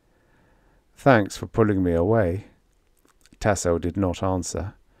lucky." "Thanks for pulling me away." Tasso did not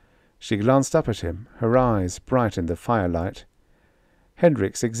answer. She glanced up at him, her eyes bright in the firelight.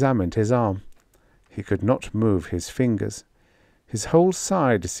 Hendricks examined his arm. He could not move his fingers. His whole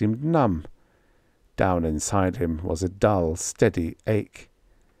side seemed numb. Down inside him was a dull, steady ache.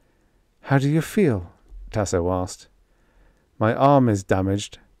 "How do you feel?" Tasso asked. "My arm is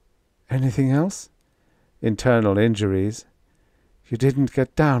damaged." "Anything else?" "Internal injuries." "You didn't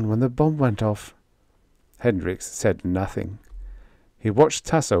get down when the bomb went off." Hendricks said nothing. He watched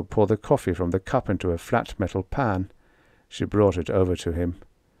Tasso pour the coffee from the cup into a flat metal pan. She brought it over to him.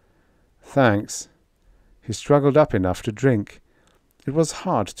 "Thanks." He struggled up enough to drink. It was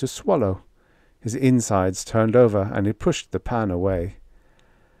hard to swallow. His insides turned over and he pushed the pan away.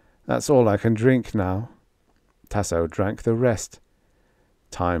 "That's all I can drink now." Tasso drank the rest.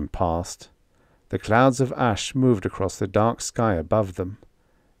 Time passed. The clouds of ash moved across the dark sky above them.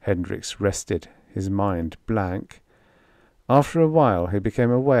 Hendricks rested, his mind blank. After a while he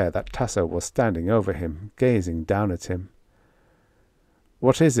became aware that Tasso was standing over him, gazing down at him.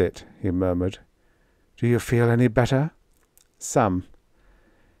 "What is it?" he murmured. "Do you feel any better?" "Some."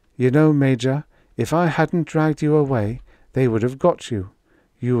 "You know, Major, if I hadn't dragged you away, they would have got you.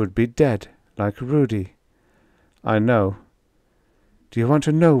 You would be dead, like Rudy." "I know." "Do you want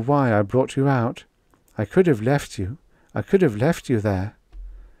to know why I brought you out? I could have left you. I could have left you there."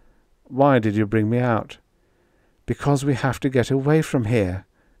 "Why did you bring me out?" "Because we have to get away from here."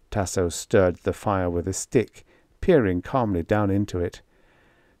 Tasso stirred the fire with a stick, peering calmly down into it.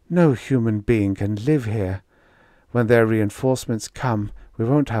 "No human being can live here. When their reinforcements come, we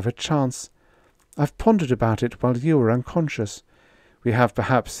won't have a chance. I've pondered about it while you were unconscious. We have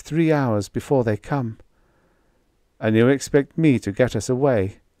perhaps 3 hours before they come." "And you expect me to get us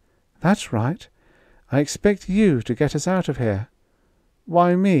away?" "That's right. I expect you to get us out of here."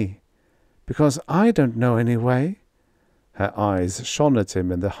 "Why me?" "Because I don't know any way." Her eyes shone at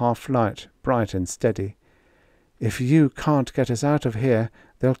him in the half-light, bright and steady. "If you can't get us out of here,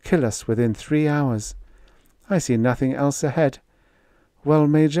 they'll kill us within 3 hours. I see nothing else ahead. Well,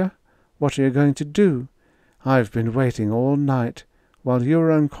 Major, what are you going to do? I've been waiting all night. While you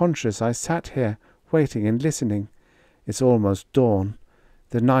were unconscious, I sat here, waiting and listening. It's almost dawn.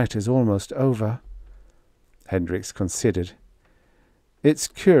 The night is almost over." Hendricks considered. "It's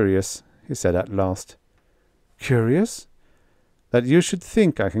curious," he said at last. "Curious?" "That you should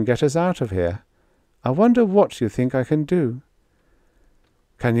think I can get us out of here. I wonder what you think I can do."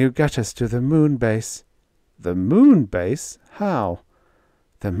 "Can you get us to the moon base?" "The moon base? How?"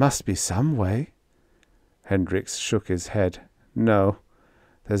 "There must be some way." Hendricks shook his head. "No,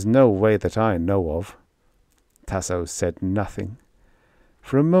 there's no way that I know of." Tasso said nothing.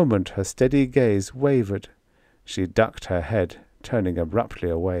 For a moment her steady gaze wavered. She ducked her head, turning abruptly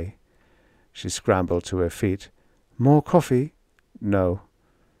away. She scrambled to her feet. "More coffee?" "No."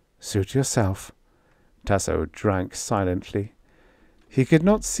 "Suit yourself." Tasso drank silently. He could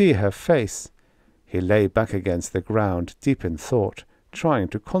not see her face. He lay back against the ground, deep in thought, trying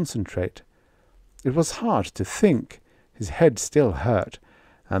to concentrate. It was hard to think. His head still hurt,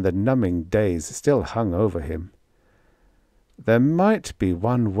 and the numbing daze still hung over him. "There might be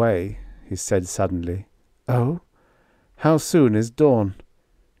one way," he said suddenly. "Oh?" "How soon is dawn?"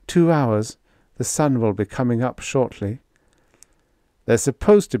 2 hours. The sun will be coming up shortly." "There's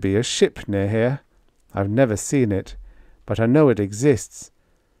supposed to be a ship near here. I've never seen it, but I know it exists."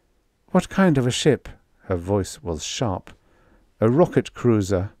 "What kind of a ship?" Her voice was sharp. "A rocket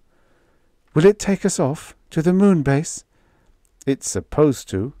cruiser." "Will it take us off to the moon base?" "It's supposed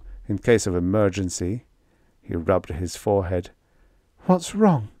to, in case of emergency." He rubbed his forehead. "What's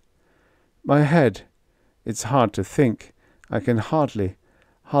wrong?" "My head. It's hard to think. I can hardly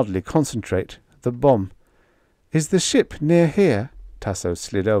concentrate. The bomb." "Is the ship near here?" Tasso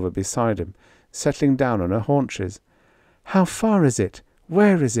slid over beside him, settling down on her haunches. "How far is it?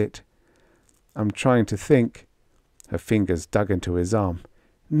 Where is it?" "I'm trying to think." Her fingers dug into his arm.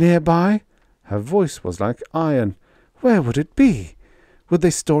 "Nearby?" Her voice was like iron. "Where would it be? Would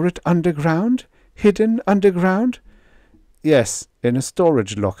they store it underground? Hidden underground?" "Yes, in a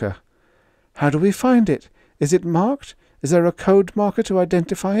storage locker." "How do we find it? Is it marked? Is there a code marker to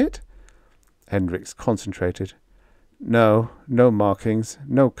identify it?" Hendricks concentrated. "No markings,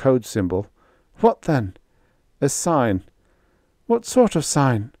 no code symbol." "What then?" "A sign." "What sort of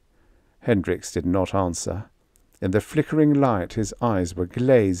sign?" Hendricks did not answer. In the flickering light his eyes were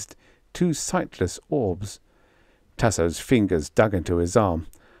glazed, 2 sightless orbs. Tasso's fingers dug into his arm.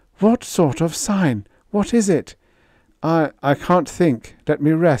 "What sort of sign? What is it?" I can't think. Let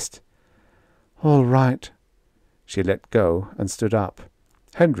me rest." "All right." She let go and stood up.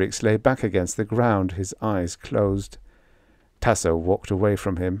 Hendricks lay back against the ground, his eyes closed. Tasso walked away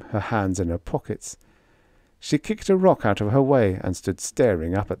from him, her hands in her pockets. She kicked a rock out of her way and stood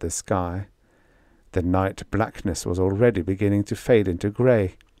staring up at the sky. The night blackness was already beginning to fade into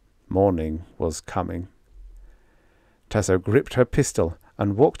grey. Morning was coming. Tasso gripped her pistol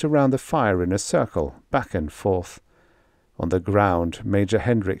and walked around the fire in a circle, back and forth. On the ground Major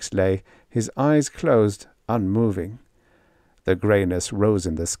Hendricks lay, his eyes closed, unmoving. The greyness rose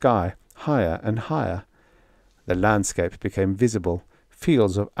in the sky, higher and higher. The landscape became visible,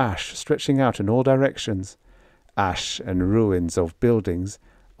 fields of ash stretching out in all directions. Ash and ruins of buildings,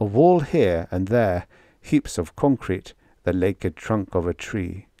 a wall here and there, heaps of concrete, the naked trunk of a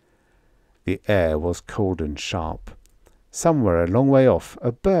tree. The air was cold and sharp. Somewhere a long way off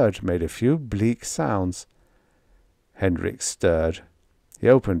a bird made a few bleak sounds. Hendricks stirred. He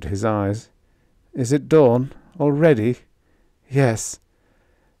opened his eyes. "Is it dawn already?" "Yes."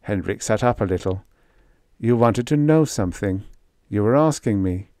 Hendricks sat up a little. "You wanted to know something. You were asking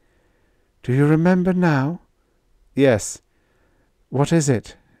me." "Do you remember now?" "Yes." "What is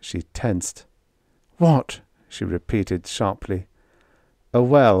it?" She tensed. "What?" she repeated sharply. "A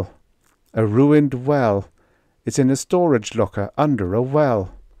well. A ruined well. It's in a storage locker under a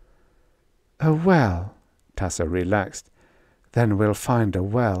well." "A well?" Tasso relaxed. "Then we'll find a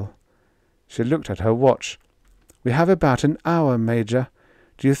well." She looked at her watch. "We have about an hour, Major.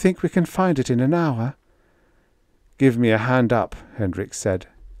 Do you think we can find it in an hour?" "Give me a hand up," Hendricks said.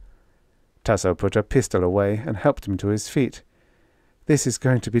 Tasso put her pistol away and helped him to his feet. "This is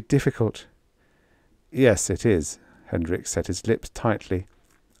going to be difficult." "Yes, it is." Hendricks set his lips tightly.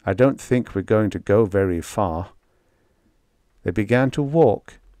 "I don't think we're going to go very far." They began to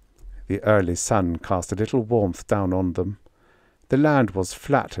walk. The early sun cast a little warmth down on them. The land was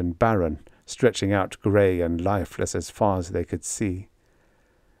flat and barren, stretching out grey and lifeless as far as they could see.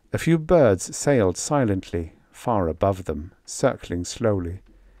 A few birds sailed silently, far above them, circling slowly.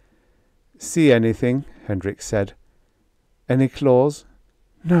 "See anything?" Hendricks said. "Any claws?"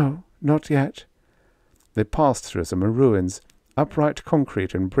 "No, not yet." They passed through some ruins, upright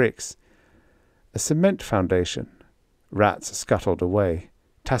concrete and bricks. A cement foundation. Rats scuttled away.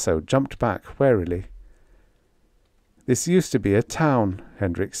 Tasso jumped back warily. "This used to be a town,"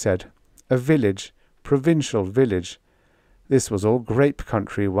 Hendricks said. "A village, provincial village. This was all grape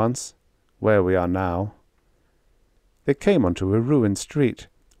country once, where we are now." They came onto a ruined street,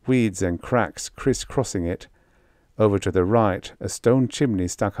 weeds and cracks criss-crossing it. Over to the right, a stone chimney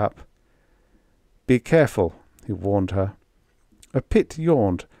stuck up. "Be careful," he warned her. A pit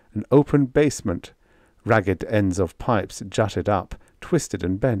yawned, an open basement. Ragged ends of pipes jutted up, twisted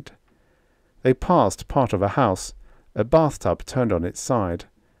and bent. They passed part of a house, a bathtub turned on its side,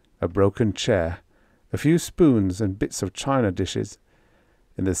 a broken chair, a few spoons and bits of china dishes.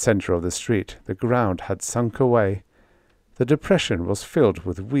 In the centre of the street the ground had sunk away. The depression was filled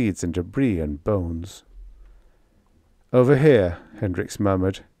with weeds and debris and bones. "Over here," Hendricks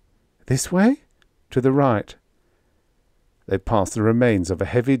murmured. "This way?" "To the right." They passed the remains of a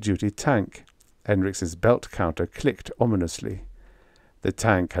heavy-duty tank. Hendricks's belt counter clicked ominously. The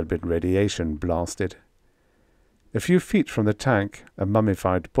tank had been radiation blasted. A few feet from the tank, a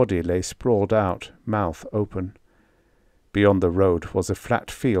mummified body lay sprawled out, mouth open. Beyond the road was a flat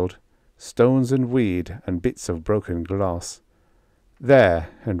field, stones and weed and bits of broken glass. "There,"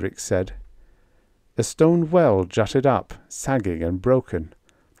 Hendricks said. A stone well jutted up, sagging and broken.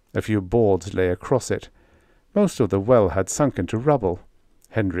 A few boards lay across it. Most of the well had sunk into rubble.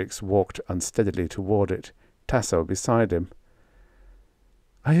 Hendricks walked unsteadily toward it, Tasso beside him.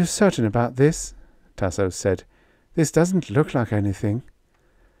 "Are you certain about this?" Tasso said. "This doesn't look like anything."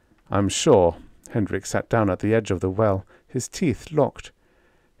 "I'm sure." Hendricks sat down at the edge of the well, his teeth locked.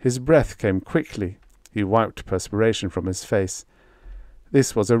 His breath came quickly. He wiped perspiration from his face.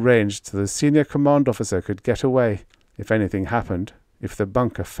 This was arranged so the senior command officer could get away, if anything happened, if the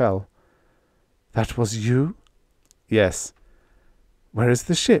bunker fell. "That was you?" "Yes." "Where is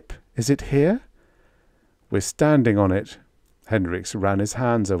the ship? Is it here?" "We're standing on it." Hendricks ran his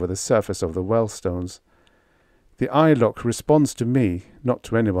hands over the surface of the well stones. "The eye lock responds to me, not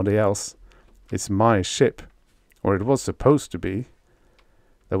to anybody else. It's my ship, or it was supposed to be."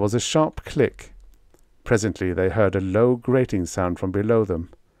 There was a sharp click. Presently they heard a low grating sound from below them.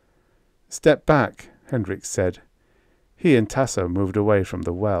 "Step back," Hendricks said. He and Tasso moved away from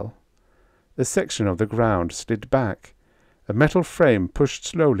the well. A section of the ground slid back. A metal frame pushed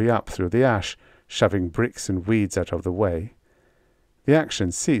slowly up through the ash, shoving bricks and weeds out of the way. The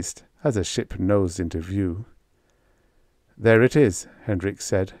action ceased as the ship nosed into view. "There it is," Hendricks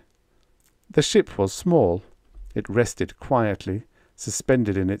said. The ship was small. It rested quietly,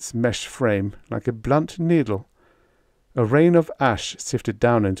 suspended in its mesh frame like a blunt needle. A rain of ash sifted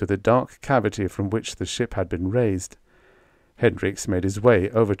down into the dark cavity from which the ship had been raised. Hendricks made his way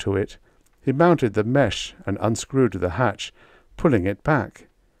over to it. He mounted the mesh and unscrewed the hatch, pulling it back.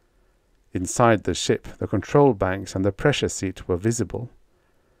 Inside the ship, the control banks and the pressure seat were visible.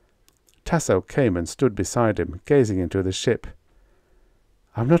 Tasso came and stood beside him, gazing into the ship.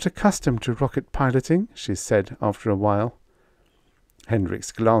 "I'm not accustomed to rocket piloting," she said after a while.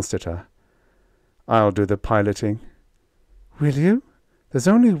 Hendricks glanced at her. "I'll do the piloting." "Will you? There's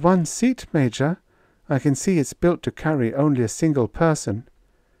only one seat, Major. I can see it's built to carry only a single person."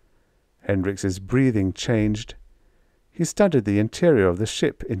 Hendricks's breathing changed. He studied the interior of the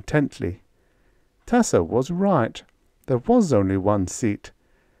ship intently. Tasso was right. There was only one seat.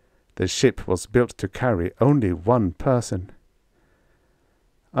 The ship was built to carry only one person.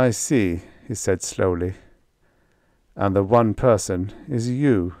 "I see," he said slowly. "And the one person is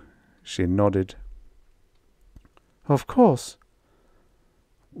you," she nodded. "Of course."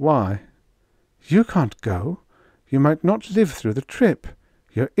 "Why?" "You can't go. You might not live through the trip.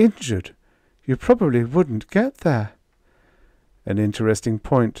 You're injured. You probably wouldn't get there." "An interesting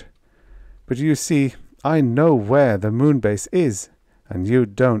point. But you see, I know where the moon base is, and you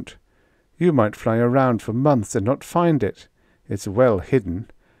don't. You might fly around for months and not find it. It's well hidden.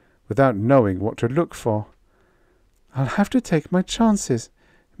 without knowing what to look for. I'll have to take my chances.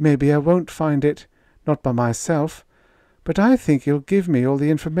 Maybe I won't find it, not by myself, but I think you'll give me all the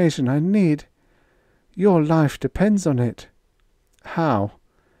information I need. Your life depends on it. How?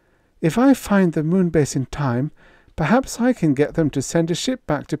 If I find the moon base in time, perhaps I can get them to send a ship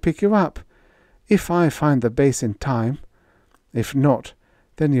back to pick you up. If I find the base in time. If not,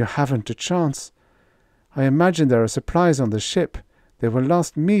 then you haven't a chance. I imagine there are supplies on the ship. They will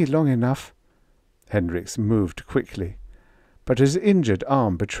last me long enough. Hendricks moved quickly, but his injured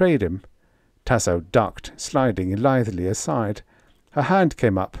arm betrayed him. Tasso ducked, sliding lithely aside. Her hand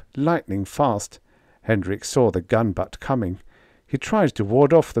came up, lightning fast. Hendricks saw the gun butt coming. He tried to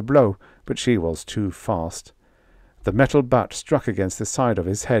ward off the blow, but she was too fast. The metal butt struck against the side of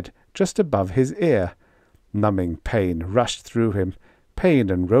his head, just above his ear. Numbing pain rushed through him,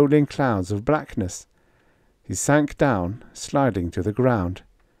 pain and rolling clouds of blackness. He sank down, sliding to the ground.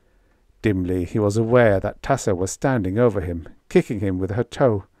 Dimly he was aware that Tasso was standing over him, kicking him with her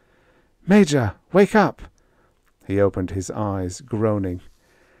toe. "Major, wake up!" He opened his eyes, groaning.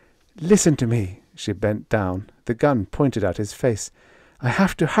 "Listen to me." She bent down, the gun pointed at his face. "I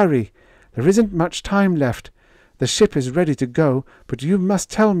have to hurry. There isn't much time left. The ship is ready to go, but you must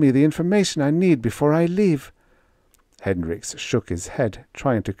tell me the information I need before I leave." Hendricks shook his head,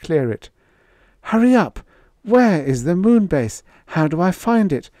 trying to clear it. "Hurry up! Where is the moon base? How do I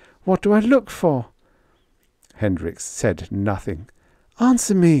find it? What do I look for?" Hendricks said nothing.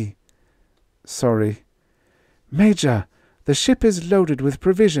 "Answer me." "Sorry." "Major, the ship is loaded with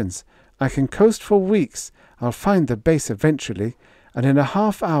provisions. I can coast for weeks. I'll find the base eventually, and in a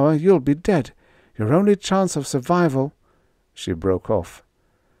half-hour you'll be dead. Your only chance of survival—" She broke off.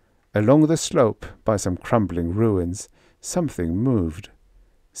 Along the slope, by some crumbling ruins, something moved.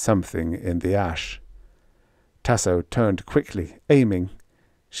 Something in the ash. Tasso turned quickly, aiming.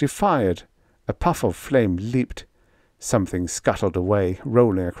 She fired. A puff of flame leaped. Something scuttled away,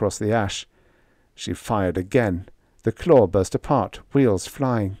 rolling across the ash. She fired again. The claw burst apart, wheels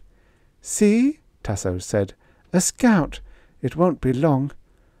flying. "See?" Tasso said. "A scout. It won't be long."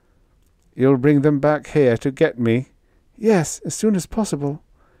 "You'll bring them back here to get me?" "Yes, as soon as possible."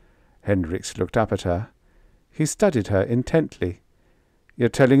 Hendricks looked up at her. He studied her intently. "You're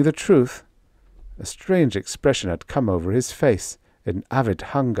telling the truth?" A strange expression had come over his face, an avid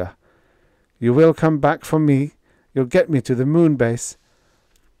hunger. "You will come back for me? You'll get me to the moon base?"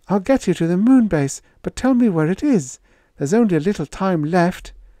 "I'll get you to the moon base, but tell me where it is. There's only a little time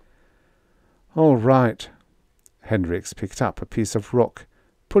left." "All right." Hendricks picked up a piece of rock,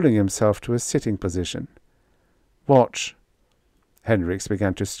 pulling himself to a sitting position. "Watch." Hendricks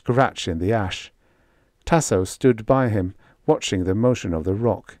began to scratch in the ash. Tasso stood by him, watching the motion of the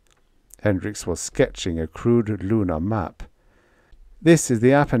rock. Hendricks was sketching a crude lunar map. "This is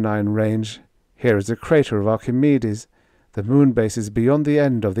the Apennine Range. Here is the crater of Archimedes. The moon base is beyond the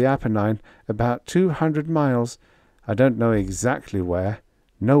end of the Apennine, about 200 miles. I don't know exactly where.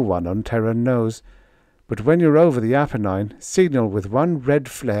 No one on Terra knows. But when you're over the Apennine, signal with one red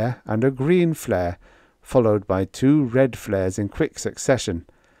flare and a green flare, followed by 2 red flares in quick succession.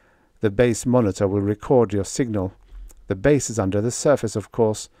 The base monitor will record your signal. The base is under the surface, of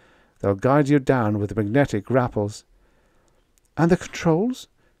course. They'll guide you down with magnetic grapples." "And the controls?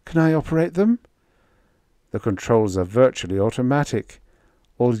 Can I operate them?" "The controls are virtually automatic.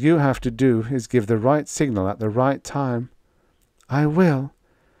 All you have to do is give the right signal at the right time." "I will."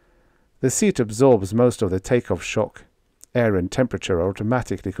 The seat absorbs most of the takeoff shock. Air and temperature are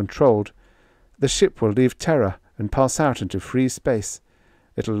automatically controlled. The ship will leave Terra and pass out into free space.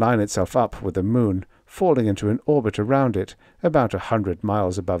 It'll line itself up with the moon, falling into an orbit around it, about 100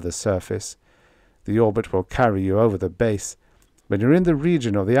 miles above the surface. The orbit will carry you over the base. When you're in the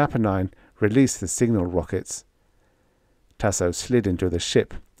region of the Apennine, release the signal rockets. Tasso slid into the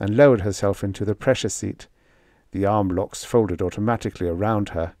ship and lowered herself into the pressure seat. The arm locks folded automatically around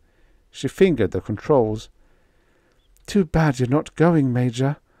her. She fingered the controls. "Too bad you're not going,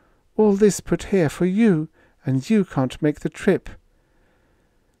 Major. All this put here for you, and you can't make the trip."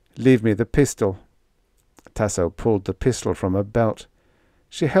 "Leave me the pistol." Tasso pulled the pistol from her belt.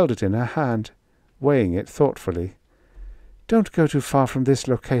 She held it in her hand, weighing it thoughtfully. "Don't go too far from this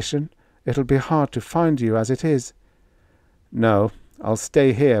location. It'll be hard to find you as it is." "No, I'll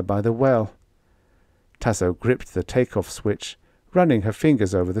stay here by the well." Tasso gripped the takeoff switch, running her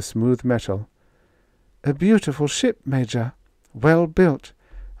fingers over the smooth metal. "A beautiful ship, Major. Well built.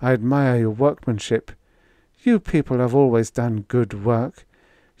 I admire your workmanship. You people have always done good work.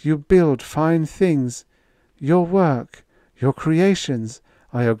 You build fine things. Your work, your creations,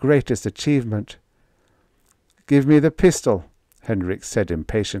 are your greatest achievement." "Give me the pistol," Hendricks said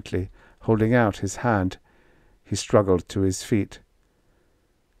impatiently, holding out his hand. He struggled to his feet.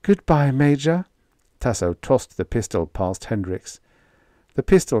 "Goodbye, Major." Tasso tossed the pistol past Hendricks. The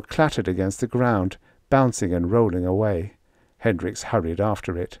pistol clattered against the ground, bouncing and rolling away. Hendricks hurried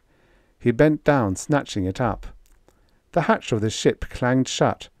after it. He bent down, snatching it up. The hatch of the ship clanged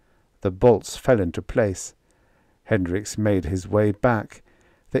shut. The bolts fell into place. Hendricks made his way back.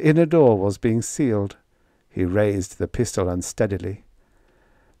 The inner door was being sealed. He raised the pistol unsteadily.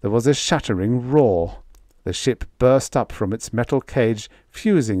 There was a shattering roar. The ship burst up from its metal cage,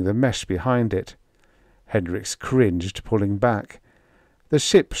 fusing the mesh behind it. Hendricks cringed, pulling back. The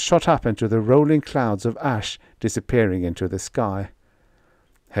ship shot up into the rolling clouds of ash, disappearing into the sky.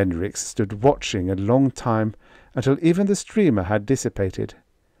 Hendricks stood watching a long time, until even the streamer had dissipated.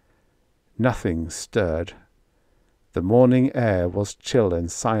 Nothing stirred. The morning air was chill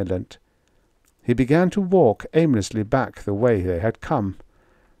and silent. He began to walk aimlessly back the way they had come.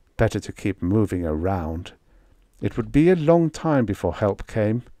 Better to keep moving around. It would be a long time before help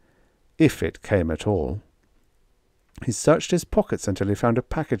came, if it came at all. He searched his pockets until he found a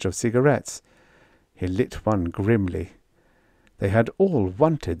package of cigarettes. He lit one grimly. They had all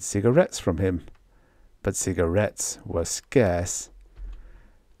wanted cigarettes from him, but cigarettes were scarce.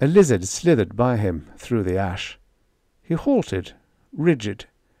 A lizard slithered by him through the ash. He halted, rigid.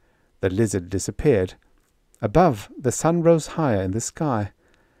 The lizard disappeared. Above, the sun rose higher in the sky.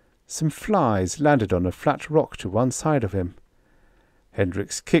 Some flies landed on a flat rock to one side of him.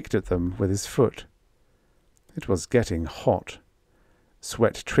 Hendricks kicked at them with his foot. It was getting hot.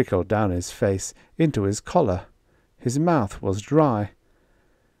 Sweat trickled down his face, into his collar. His mouth was dry.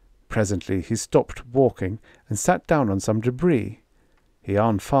 Presently he stopped walking and sat down on some debris. He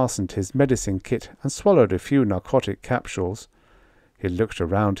unfastened his medicine kit and swallowed a few narcotic capsules. He looked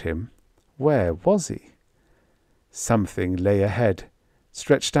around him. Where was he? Something lay ahead,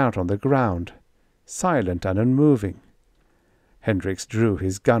 stretched out on the ground, silent and unmoving. Hendricks drew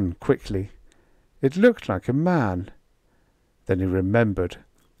his gun quickly. It looked like a man. Then he remembered.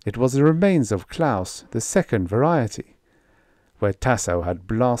 It was the remains of Klaus, the second variety, where Tasso had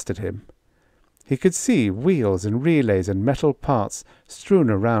blasted him. He could see wheels and relays and metal parts strewn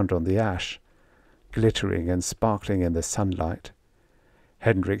around on the ash, glittering and sparkling in the sunlight.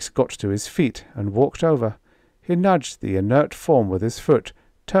 Hendricks got to his feet and walked over. He nudged the inert form with his foot,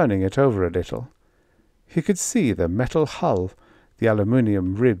 turning it over a little. He could see the metal hull, the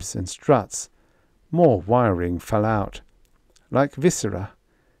aluminium ribs and struts. More wiring fell out, like viscera.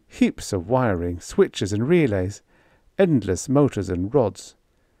 Heaps of wiring, switches and relays, endless motors and rods.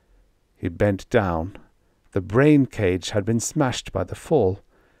 He bent down. The brain cage had been smashed by the fall.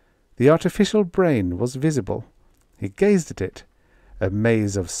 The artificial brain was visible. He gazed at it. A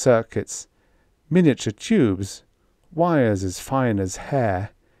maze of circuits, miniature tubes, wires as fine as hair.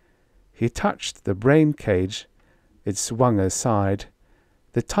 He touched the brain cage. It swung aside.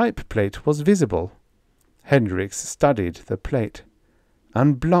 The type plate was visible. Hendricks studied the plate.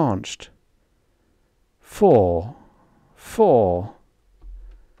 Unblanched. 4.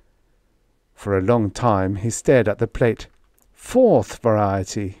 For a long time he stared at the plate. 4th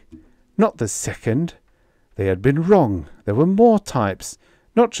variety. Not the second. They had been wrong. There were more types.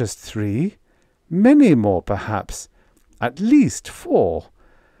 Not just 3. Many more, perhaps. At least 4.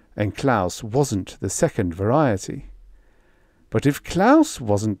 And Klaus wasn't the second variety. But if Klaus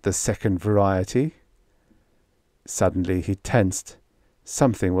wasn't the second variety... Suddenly he tensed.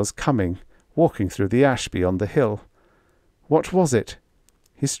 Something was coming, walking through the ash beyond the hill. What was it?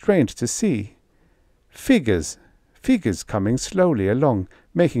 He strained to see. Figures coming slowly along,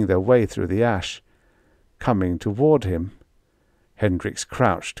 making their way through the ash, coming toward him. Hendricks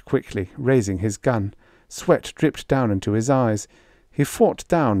crouched quickly, raising his gun. Sweat dripped down into his eyes. He fought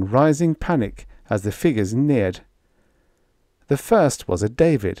down rising panic as the figures neared. The first was a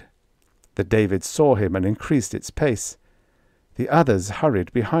David. The David saw him and increased its pace. The others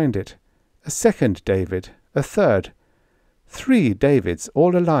hurried behind it. A second David, a third. 3 Davids,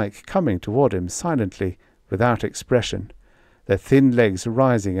 all alike, coming toward him silently, without expression, their thin legs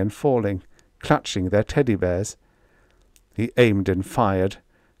rising and falling, clutching their teddy bears. He aimed and fired.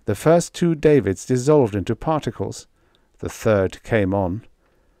 The first 2 Davids dissolved into particles. The third came on.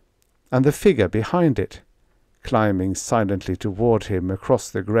 And the figure behind it, climbing silently toward him across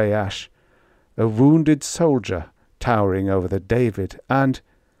the grey ash, a wounded soldier towering over the David, and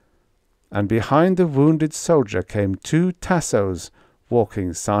behind the wounded soldier came 2 Tassos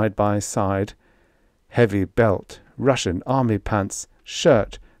walking side by side, heavy belt, Russian army pants,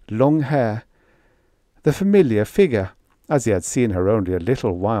 shirt, long hair. The familiar figure, as he had seen her only a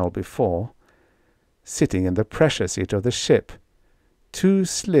little while before, sitting in the pressure seat of the ship, 2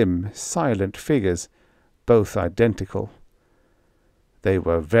 slim, silent figures, both identical. They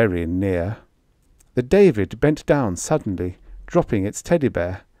were very near. The David bent down suddenly, dropping its teddy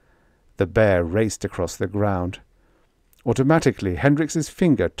bear. The bear raced across the ground. Automatically, Hendricks's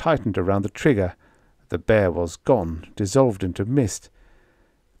finger tightened around the trigger. The bear was gone, dissolved into mist.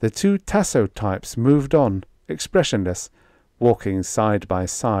 The 2 Tasso types moved on, expressionless, walking side by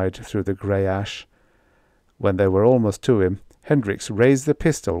side through the grey ash. When they were almost to him, Hendricks raised the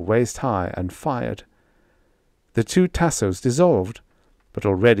pistol waist high and fired. The 2 Tassos dissolved, but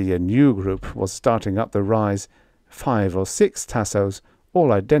already a new group was starting up the rise, 5 or 6 Tassos,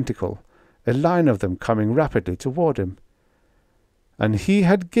 all identical, a line of them coming rapidly toward him. And he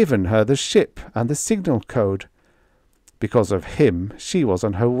had given her the ship and the signal code. Because of him, she was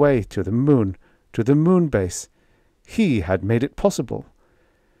on her way to the moon base. He had made it possible.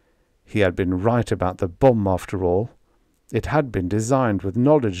 He had been right about the bomb after all. It had been designed with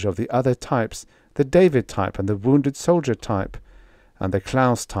knowledge of the other types, the David type and the wounded soldier type, and the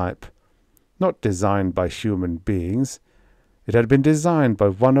Klaus type. Not designed by human beings. It had been designed by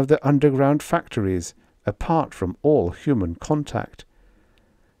one of the underground factories, apart from all human contact.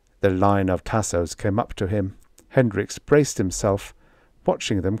 The line of Tassos came up to him. Hendricks braced himself,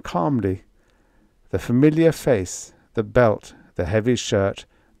 watching them calmly. The familiar face, the belt, the heavy shirt,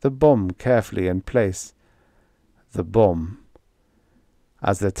 the bomb carefully in place. The bomb.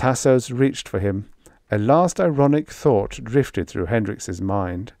 As the Tassos reached for him, a last ironic thought drifted through Hendricks's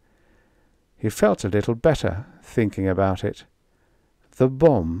mind. He felt a little better thinking about it. The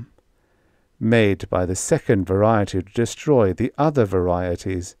bomb, made by the second variety to destroy the other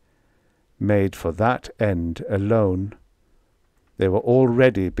varieties, made for that end alone. They were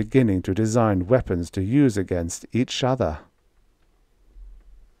already beginning to design weapons to use against each other.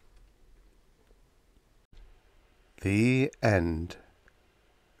 The end.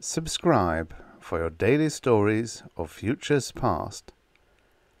 Subscribe for your daily stories of futures past.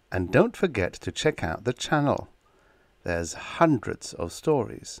 And don't forget to check out the channel. There's hundreds of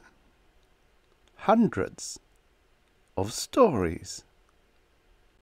stories. Hundreds of stories.